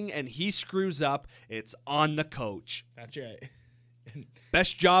something and he screws up, it's on the coach. that's right.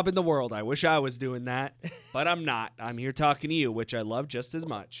 Best job in the world. I wish I was doing that, but I'm not. I'm here talking to you, which I love just as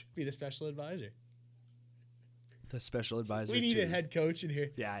much. Be the special advisor. The special advisor. We need too. a head coach in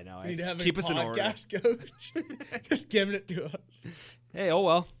here. Yeah, I know. We need to have Keep a us in order. podcast coach. Just giving it to us. Hey, oh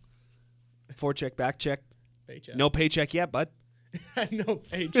well. Forecheck, back check. Paycheck. No paycheck yet, bud. No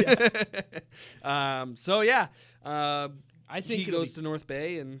paycheck. I think he goes to North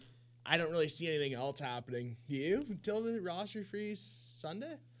Bay, and I don't really see anything else happening. Do you? Until the roster freeze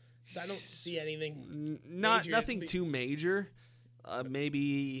Sunday? 'Cause I don't see anything. nothing too major.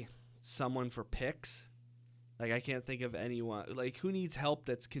 Maybe someone for picks. Like, I can't think of anyone. Like, who needs help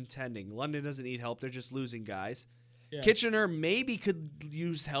that's contending? London doesn't need help. They're just losing guys. Yeah. Kitchener maybe could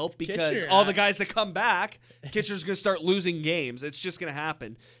use help because Kitchener, all the guys that come back, Kitchener's going to start losing games. It's just going to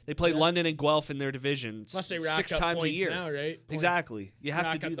happen. They play London and Guelph in their division Unless they rack 6 up times points a year. now, right? Exactly. You have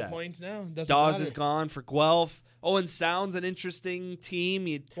rack to do up that. the points now. Doesn't Dawes matter. is gone for Guelph. Owen Sound's an interesting team.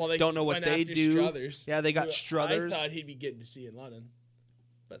 You They don't know what went they after do. Struthers, Yeah, they got who Struthers. I thought he'd be good to see in London.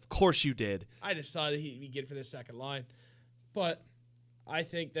 Of course you did. I just thought he'd be good for the second line. But I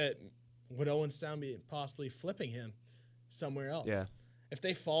think that would Owen Sound be possibly flipping him somewhere else? Yeah. If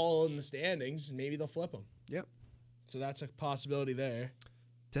they fall in the standings, maybe they'll flip him. Yep. So that's a possibility there.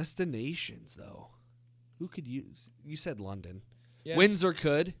 Destinations, though. Who could use? You said London. Yeah. Windsor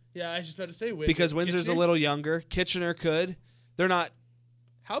could, Yeah, I was just about to say Windsor. because Windsor's a Kitchener? little younger. Kitchener could. They're not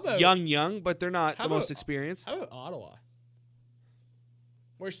How about young, but they're not How the most about- experienced. How about Ottawa?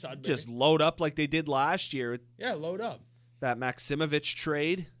 Where's Sudbury? Just load up like they did last year with yeah, load up. that Maximovich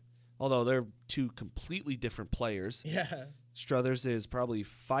trade. Although they're two completely different players. Yeah. Struthers is probably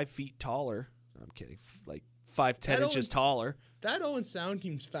 5 feet taller. I'm kidding. Like 5'10" That inches Owen- taller. That Owen Sound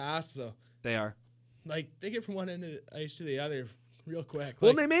team's fast though. They are. Like they get from one end of the ice to the other real quick.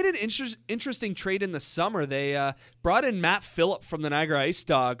 Well, Like, they made an interesting trade in the summer. They brought in Matt Phillip from the Niagara Ice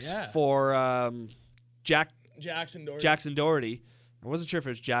Dogs for Jackson Doherty. Jackson Doherty. I wasn't sure if it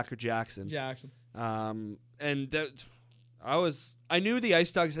was Jack or Jackson. Jackson. I knew the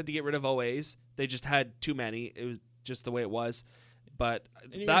Ice Dogs had to get rid of OAs. They just had too many. It was just the way it was. But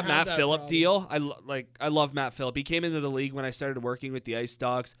you that have Matt that Phillip problem. deal, I love Matt Phillip. He came into the league when I started working with the Ice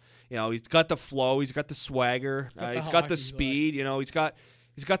Dogs. You know, he's got the flow, he's got the swagger, he's got the hockey speed. You know, he's got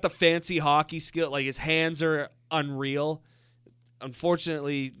the fancy hockey skill. Like, his hands are unreal.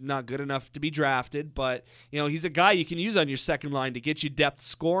 Unfortunately, not good enough to be drafted, but you know, he's a guy you can use on your second line to get you depth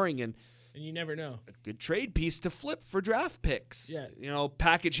scoring, and And you never know. a good trade piece to flip for draft picks. Yeah. You know,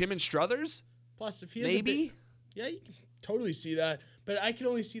 package him and Struthers. Plus, if he has a Maybe. bit- yeah, you can totally see that. But I can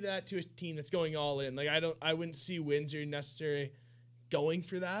only see that to a team that's going all in. Like I wouldn't see Windsor necessarily going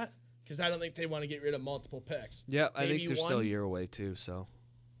for that because I don't think they want to get rid of multiple picks. Yeah, I Maybe think they're still a one. year away too. So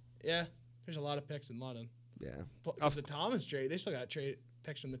Yeah, there's a lot of picks in London. yeah, Of the Thomas trade, they still got trade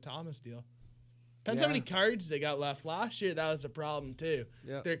picks from the Thomas deal. Depends how Yeah. many cards they got left. Last year, that was a problem too.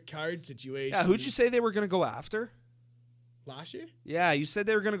 yeah. Their card situation. Yeah, who'd you say they were going to go after? Last year? Yeah, you said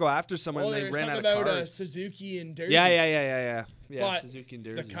they were going to go after someone and there they was ran out something of about cards. Suzuki and Durzi. Yeah, But Suzuki and The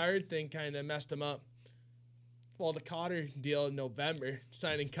Durzi. card thing kind of messed them up. Well, the Cotter deal in November,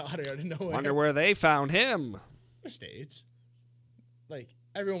 signing Cotter out of nowhere. Wonder where they found him. The States. Like,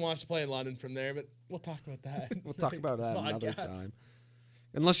 everyone wants to play in London from there, but we'll talk about that. We'll talk about that another Podcast. time.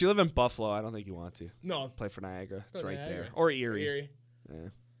 Unless you live in Buffalo, I don't think you want to No. play for Niagara. It's Go right Niagara. there. Or Erie. Erie. Yeah.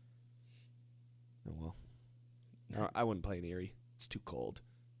 Oh well. No, I wouldn't play in Erie. It's too cold.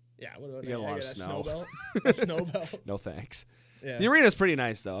 Yeah, what about You get a lot of that snow. Snow belt? That snow belt. No thanks. Yeah. The arena's pretty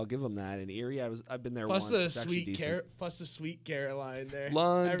nice though. I'll give them that. In Erie, I've been there Plus once. the It's actually decent. plus the sweet Caroline there.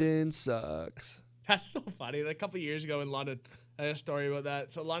 London sucks. That's so funny. Like, a couple of years ago in London, I had a story about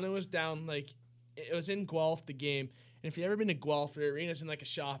that. So London was down, like, it was in Guelph, the game. And if you've ever been to Guelph, the arena's in like a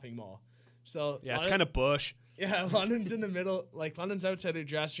shopping mall. So Yeah, it's kind of bush. Yeah, London's in the middle. Like, London's outside their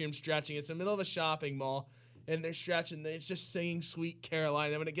dressing room stretching. It's in the middle of a shopping mall, and they're stretching. They're just singing Sweet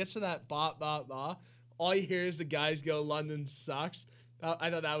Caroline. And when it gets to that bop, bop, bop, all you hear is the guys go, London sucks. I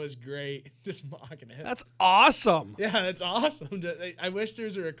thought that was great. Just mocking it. That's awesome. Yeah, that's awesome. I wish there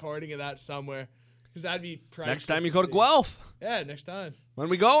was a recording of that somewhere, because that'd be priceless. Next time you go to see. Guelph. Yeah, next time. When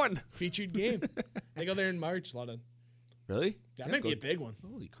we going? Featured game. They go there in March, London. Really? That might be a big one.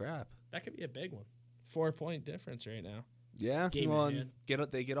 Holy crap. That could be a big one. 4-point difference right now. Yeah. Game Well, in and hand.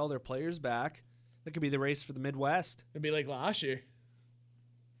 they get all their players back. That could be the race for the Midwest. It'd be like last year.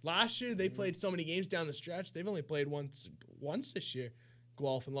 Last year, they played so many games down the stretch. They've only played once this year,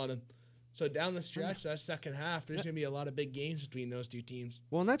 Guelph and London. So down the stretch, that second half, there's going to be a lot of big games between those two teams.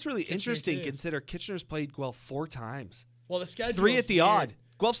 Well, and that's really Kitchener interesting. too. Consider Kitchener's played Guelph 4 times. Well, the schedule 3 at the odd.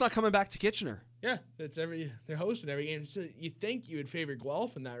 Guelph's not coming back to Kitchener. Yeah, they're hosting every game. So you think you would favor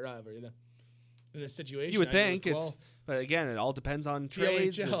Guelph in that rivalry, then? In this situation, You would I agree think with it's, Guelph. but again, it all depends on the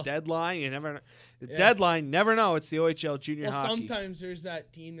trades, the OHL. deadline. You never, the Yeah. deadline, never know. It's the OHL junior Well, hockey. sometimes there's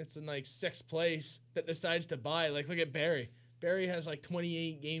that team that's in like 6th place that decides to buy. Like, look at Barrie. Barrie has like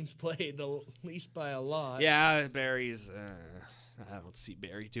 28 games played, the least by a lot. Yeah, Barry's. I don't see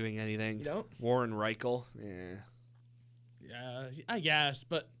Barry doing anything. You don't? Warren Reichel. Yeah. Yeah, I guess,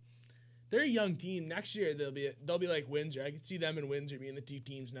 but they're a young team. Next year they'll be like Windsor. I could see them and Windsor being the 2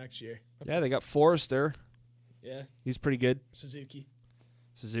 teams next year. Yeah, they got Forrester. Yeah, He's pretty good. Suzuki.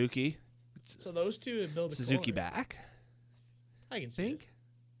 Suzuki. So those two would build a Suzuki core. back. I can see Think. it.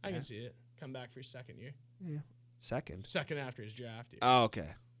 I Yeah. can see it. Come back for his second year. Second. Second after his draft year. Oh, okay.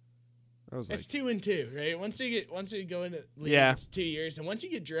 I was like, It's 2 and 2, right? Once you go into league, Yeah. it's 2 years, and once you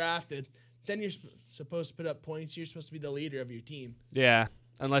get drafted, then you're supposed to put up points. You're supposed to be the leader of your team. yeah.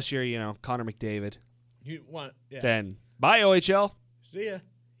 Unless you're, Connor McDavid. You want, yeah. Then bye OHL. See ya.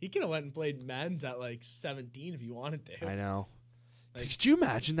 He could have went and played men's at like 17 if he wanted to. I know. Like- Could you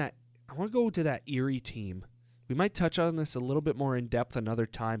imagine that? I want to go to that Erie team. We might touch on this a little bit more in depth another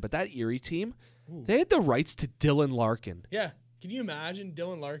time, but that Erie team, Ooh. they had the rights to Dylan Larkin. Yeah. Can you imagine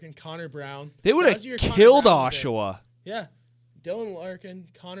Dylan Larkin, Connor Brown? They would Last year, have Connor killed Brown was there. Oshawa. Yeah. Dylan Larkin,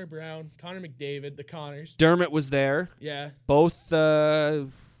 Connor Brown, Connor McDavid, the Connors. Dermott was there. Yeah. Both let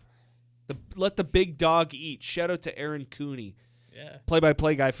the big dog eat. Shout out to Aaron Cooney, Yeah.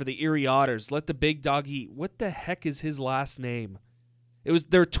 play-by-play guy for the Erie Otters. Let the big dog eat. What the heck is his last name? It was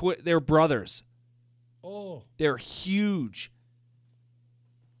they're brothers. Oh. They're huge.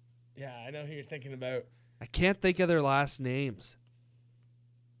 Yeah, I know who you're thinking about. I can't think of their last names.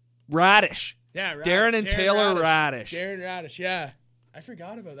 Radish. Yeah, Darren and Taylor Radish. Darren Radish, yeah. I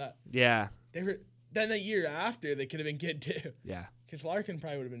forgot about that. Yeah. They were then the year after they could have been good too. Yeah. Because Larkin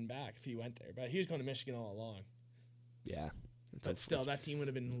probably would have been back if he went there, but he was going to Michigan all along. Yeah. But still, that team would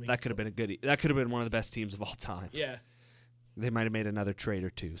have been. That could have been that could have been one of the best teams of all time. Yeah. They might have made another trade or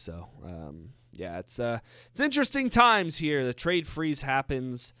two. So, yeah, it's interesting times here. The trade freeze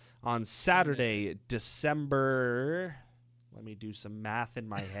happens on Saturday, December. Let me do some math in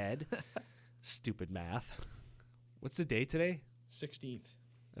my head. Stupid math. What's the date today? 16th.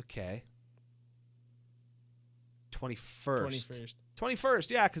 Okay. 21st. 21st. 21st,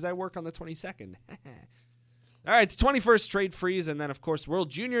 yeah, because I work on the 22nd. All right, the 21st trade freeze, and then, of course,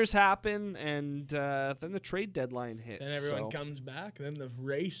 World Juniors happen, and then the trade deadline hits. Then everyone comes back, and then the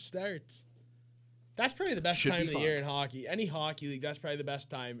race starts. That's probably the best time of the year in hockey. Any hockey league, that's probably the best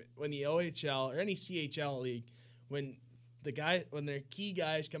time. When the OHL or any CHL league, when their key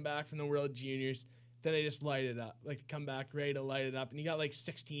guys come back from the World Juniors, then they just light it up. Like, come back ready to light it up. And you got like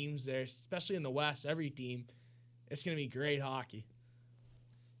 6 teams there, especially in the West, every team. It's going to be great hockey.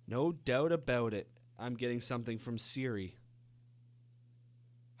 No doubt about it. I'm getting something from Siri.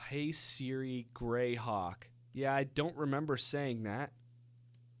 Hey Siri, Greyhawk. Yeah, I don't remember saying that.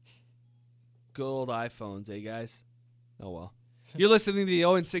 Good old iPhones, eh, guys? Oh, well. You're listening to the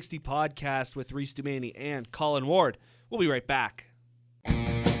 0-60 podcast with Reese Dumaney and Colin Ward. We'll be right back.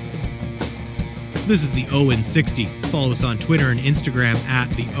 This is the 0-60. Follow us on Twitter and Instagram at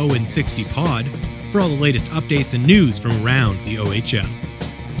the 0-60 pod for all the latest updates and news from around the OHL.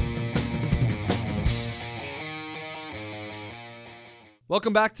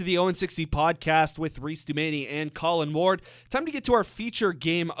 Welcome back to the 0-60 podcast with Reese Dumaney and Colin Ward. Time to get to our feature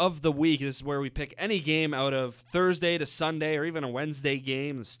game of the week. This is where we pick any game out of Thursday to Sunday or even a Wednesday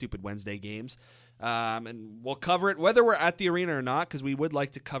game, the stupid Wednesday games. And we'll cover it whether we're at the arena or not, because we would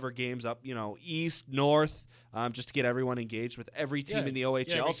like to cover games up, east, north, just to get everyone engaged with every team in the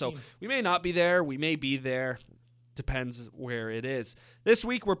OHL. So we may not be there. We may be there. Depends where it is. This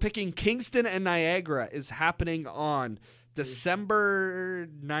week we're picking Kingston and Niagara is happening on December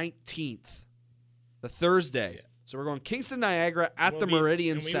 19th, the Thursday. Yeah. So we're going Kingston, Niagara at the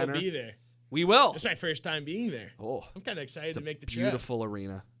Meridian Center. We will be there. We will. It's my first time being there. Oh, I'm kind of excited to make the trip. Beautiful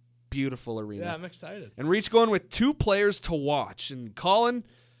arena. Beautiful arena. Yeah, I'm excited. And Reach going with 2 players to watch. And Colin,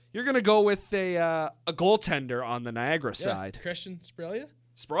 you're going to go with a goaltender on the Niagara side. Christian Spralia.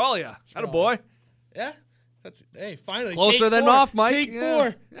 Spralia. Attaboy. Yeah. Finally. Closer than off, Mike. Take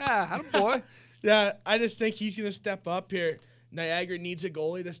 4. Yeah, attaboy. Yeah, I just think he's going to step up here. Niagara needs a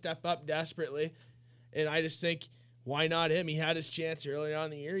goalie to step up desperately. And I just think, why not him? He had his chance earlier on in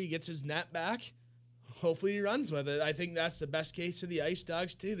the year. He gets his net back. Hopefully he runs with it. I think that's the best case for the Ice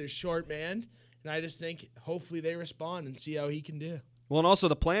Dogs, too. They're short-manned. And I just think, hopefully they respond and see how he can do. Well, and also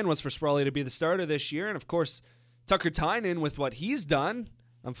the plan was for Spralia to be the starter this year. And, of course, Tucker Tynan with what he's done.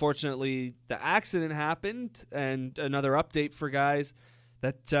 Unfortunately, the accident happened. And another update for guys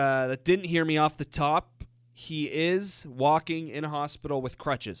that didn't hear me off the top, he is walking in a hospital with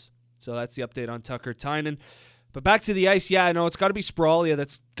crutches. So that's the update on Tucker Tynan. But back to the ice, it's got to be Spralia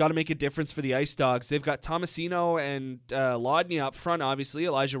that's got to make a difference for the Ice Dogs. They've got Tomasino and Lodney up front, obviously,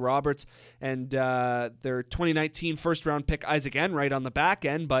 Elijah Roberts, and their 2019 first-round pick, Isaac Enright, on the back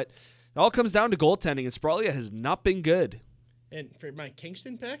end. But it all comes down to goaltending, and Spralia has not been good. And for my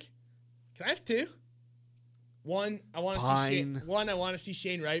Kingston pick, can I have 2? One, I want to see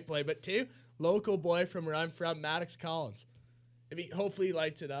Shane Wright play, but 2, local boy from where I'm from, Maddox Collins. If he hopefully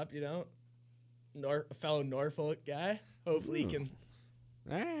lights it up, a fellow Norfolk guy. Hopefully he can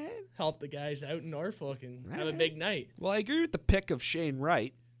help the guys out in Norfolk and have a big night. Well, I agree with the pick of Shane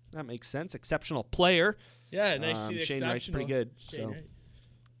Wright. That makes sense. Exceptional player. Yeah, nice to see the Shane Wright's pretty good. Wright.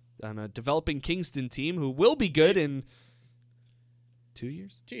 On a developing Kingston team who will be good in 2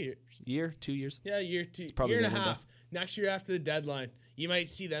 years? 2 years. 2 years? Yeah, year and a half. Next year after the deadline, you might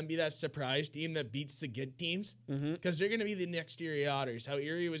see them be that surprise team that beats the good teams because they're going to be the next Erie Otters. How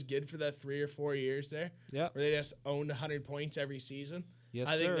Erie was good for that 3 or 4 years there, where they just owned 100 points every season. Yes,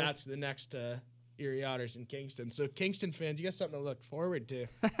 I think that's the next Erie Otters in Kingston. So Kingston fans, you got something to look forward to.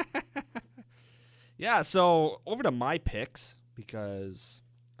 Yeah, so over to my picks because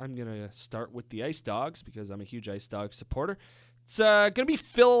I'm going to start with the Ice Dogs because I'm a huge Ice Dogs supporter. It's going to be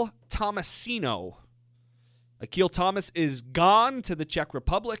Phil Tomasino. Akil Thomas is gone to the Czech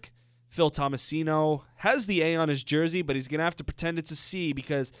Republic. Phil Tomasino has the A on his jersey, but he's going to have to pretend it's a C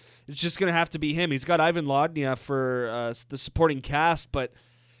because it's just going to have to be him. He's got Ivan Lodnia for the supporting cast, but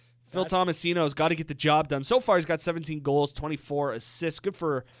Phil Tomasino's got to get the job done. So far, he's got 17 goals, 24 assists, good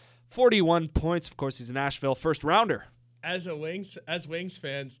for 41 points. Of course, he's a Nashville first-rounder. As Wings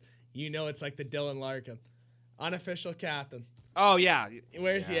fans, it's like the Dylan Larkin, unofficial captain. Oh, yeah. He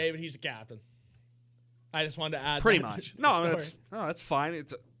wears the A, but he's a captain. I just wanted to add pretty that much. To No, that's fine.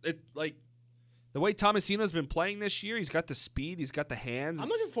 It like the way Tomasino's been playing this year. He's got the speed. He's got the hands. I'm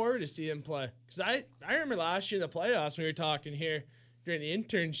looking forward to see him play because I remember last year in the playoffs when we were talking here during the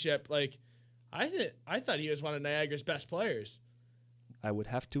internship. Like I thought he was one of Niagara's best players. I would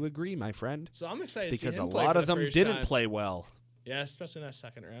have to agree, my friend. So I'm excited because to see him a lot of them didn't play well. Yeah, especially in that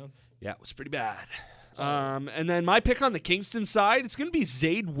second round. Yeah, it was pretty bad. And then my pick on the Kingston side, it's going to be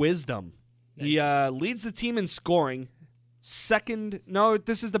Zaid Wisdom. Nice. He leads the team in scoring.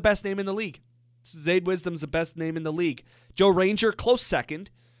 This is the best name in the league. Zaid Wisdom's the best name in the league. Joe Ranger, close second.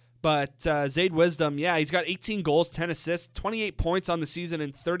 But Zaid Wisdom, he's got 18 goals, 10 assists, 28 points on the season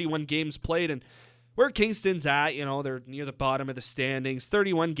in 31 games played. And where Kingston's at, they're near the bottom of the standings.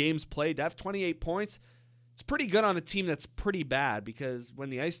 31 games played. To have 28 points, it's pretty good on a team that's pretty bad because when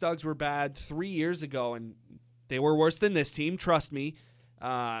the Ice Dogs were bad 3 years ago, and they were worse than this team, trust me,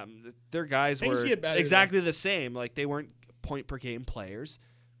 their guys were exactly the same. Like, they weren't point-per-game players,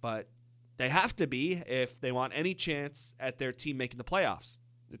 but they have to be if they want any chance at their team making the playoffs.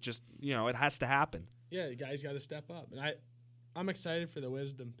 It just, it has to happen. Yeah, the guys got to step up. And I'm excited for the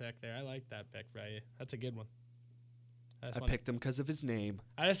Wisdom pick there. I like that pick, Friday. That's a good one. I picked him because of his name.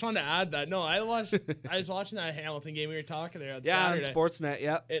 I just wanted to add that. No, I was watching that Hamilton game we were talking there on Saturday. On Sportsnet,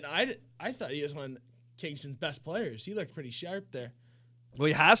 yeah. And I thought he was one of Kingston's best players. He looked pretty sharp there. Well,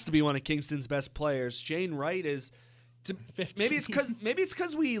 he has to be one of Kingston's best players. Shane Wright is. Maybe it's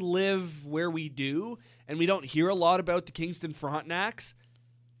because we live where we do and we don't hear a lot about the Kingston Frontenacs.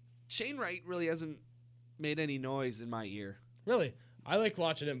 Shane Wright really hasn't made any noise in my ear. Really, I like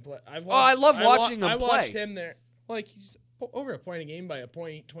watching him play. I love watching him play. I watched him there. Like, he's over a point a game by a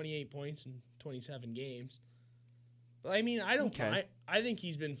point, 28 points in 27 games. But, I mean, I don't. Okay. I think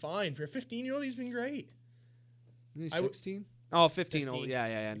he's been fine for a 15-year-old. He's been great. He's 16. Oh, 15. 15. Oh,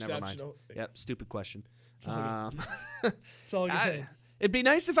 yeah. Never mind. Exceptional. Yep. Stupid question. It's all good. It'd be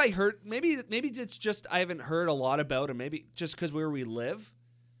nice if I heard. Maybe it's just I haven't heard a lot about him. Maybe just because where we live.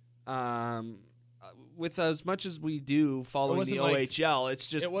 With as much as we do following the OHL, it's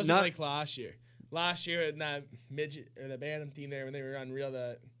just it wasn't like last year. Last year in that midget or the Bantam team there when they were unreal,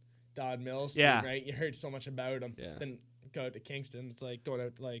 the Dodd Mills team, right? You heard so much about them. Yeah. Then go out to Kingston. It's like going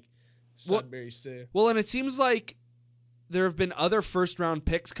out to like Sudbury Sioux. Well, and it seems like there have been other first-round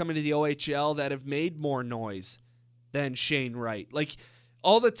picks coming to the OHL that have made more noise than Shane Wright. Like,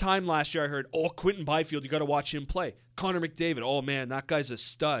 all the time last year I heard, Quentin Byfield, you got to watch him play. Connor McDavid, oh, man, that guy's a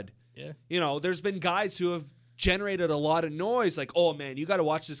stud. Yeah. You know, there's been guys who have generated a lot of noise, like, oh, man, you got to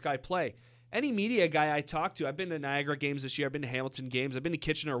watch this guy play. Any media guy I talk to, I've been to Niagara games this year, I've been to Hamilton games, I've been to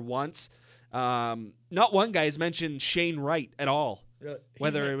Kitchener once. Not one guy has mentioned Shane Wright at all. Really?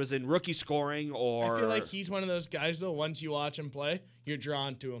 Whether it was in rookie scoring or... I feel like he's one of those guys, though, once you watch him play, you're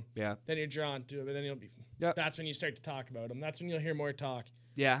drawn to him. Yeah. Then you're drawn to him, and then you'll be... Yep. That's when you start to talk about him. That's when you'll hear more talk.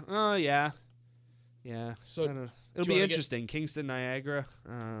 Yeah. Oh, yeah. Yeah. So it'll be interesting. Kingston, Niagara.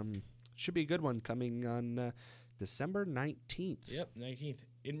 Should be a good one coming on December 19th. Yep, 19th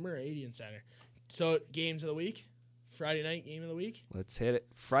in Meridian Center. So, games of the week. Friday night game of the week. Let's hit it.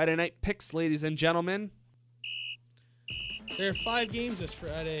 Friday night picks, ladies and gentlemen. There are 5 games this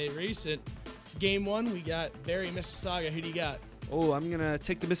Friday. Recent. Game 1, we got Barrie, Mississauga. Who do you got? Oh, I'm going to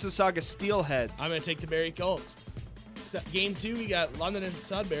take the Mississauga Steelheads. I'm going to take the Barrie Colts. Game 2, we got London and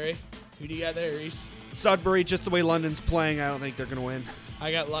Sudbury. Who do you got there, Reese? Sudbury, just the way London's playing, I don't think they're going to win.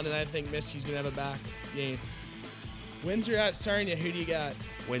 I got London. I think Missy's going to have a back game. Windsor at Sarnia. Who do you got?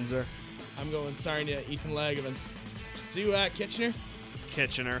 Windsor. I'm going Sarnia. Ethan Lagavans. Sioux at Kitchener.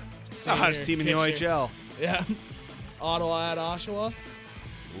 Kitchener. Hottest team in the OHL. Yeah. Ottawa at Oshawa.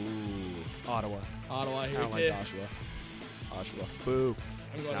 Ooh. Ottawa. Ottawa here I don't too. like Oshawa. Boo.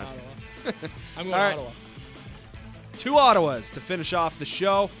 I'm going Not- Ottawa. I'm going All right. Ottawa. 2 Ottawas to finish off the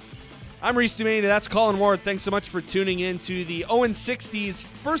show. I'm Reese Dumaine. That's Colin Ward. Thanks so much for tuning in to the 0-60's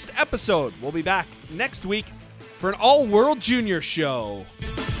first episode. We'll be back next week for an all-world junior show.